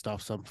go based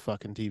off some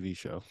fucking TV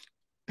show.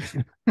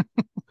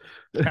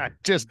 I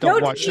just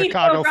don't watch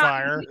Chicago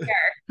Fire.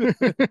 Oh,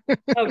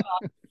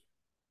 God.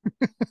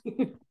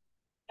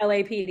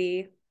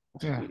 LAPD.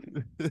 Yeah.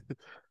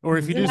 Or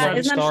if you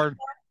decide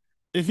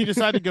if you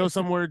decide to go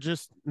somewhere,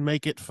 just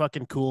make it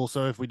fucking cool.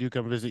 So if we do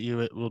come visit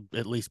you, it will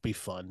at least be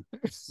fun.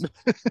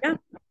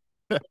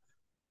 Yeah.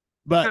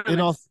 But in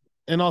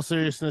all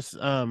seriousness,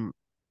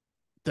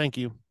 thank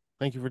you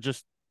for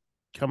just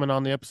coming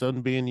on the episode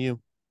and being you.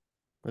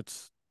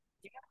 That's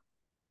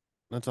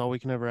all we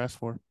can ever ask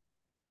for.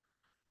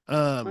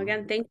 Well,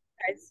 again, thank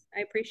you guys.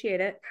 I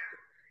appreciate it.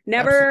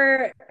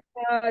 Never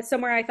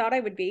somewhere I thought I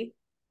would be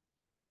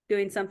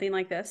doing something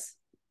like this.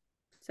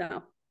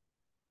 So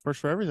first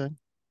for everything.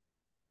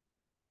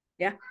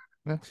 Yeah.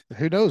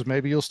 Who knows?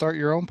 Maybe you'll start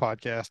your own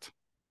podcast.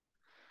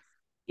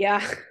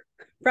 Yeah,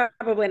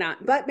 probably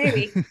not, but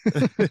maybe.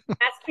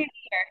 Ask me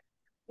later.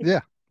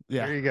 Yeah.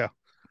 There you go.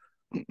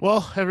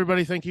 Well,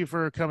 everybody, thank you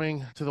for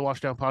coming to the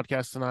Washdown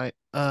podcast tonight.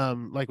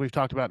 Like we've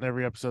talked about in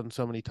every episode and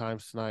so many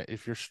times tonight,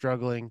 if you're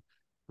struggling,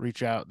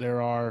 reach out.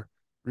 There are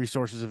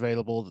resources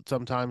available that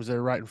sometimes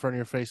they're right in front of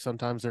your face,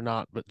 sometimes they're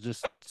not, but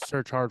just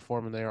search hard for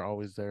them and they are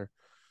always there.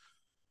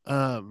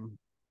 Oh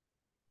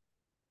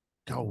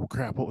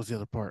crap, what was the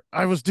other part?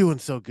 I was doing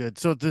so good.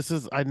 So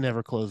I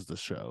never closed the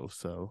show,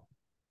 so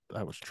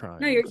I was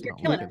trying. No, you're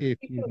killing it. If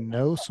you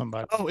know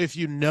somebody. Oh, if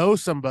you know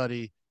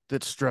somebody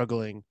that's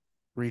struggling,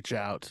 reach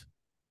out.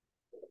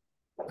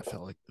 I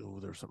felt like there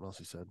was something else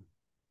you said.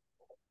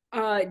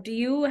 Do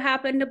you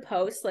happen to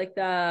post like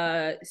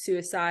the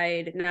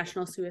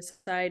National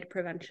Suicide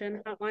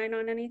Prevention Hotline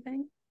on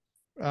anything?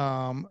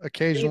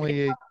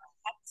 Occasionally,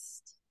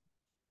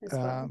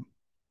 well?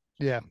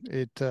 yeah,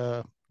 it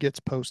gets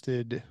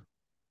posted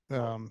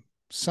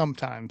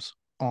sometimes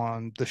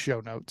on the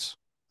show notes.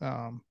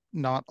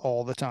 Not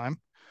all the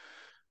time.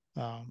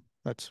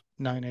 That's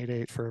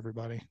 988 for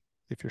everybody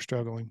if you're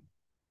struggling.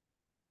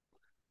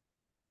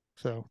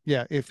 So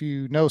yeah, if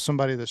you know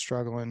somebody that's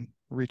struggling,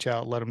 reach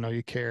out, let them know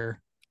you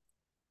care.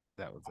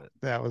 That was it.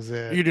 That was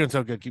it. You're doing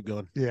so good. Keep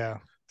going. Yeah.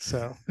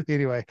 So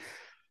anyway,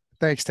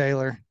 thanks,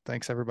 Taylor.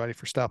 Thanks everybody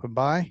for stopping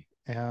by.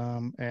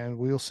 And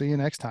we'll see you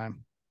next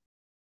time.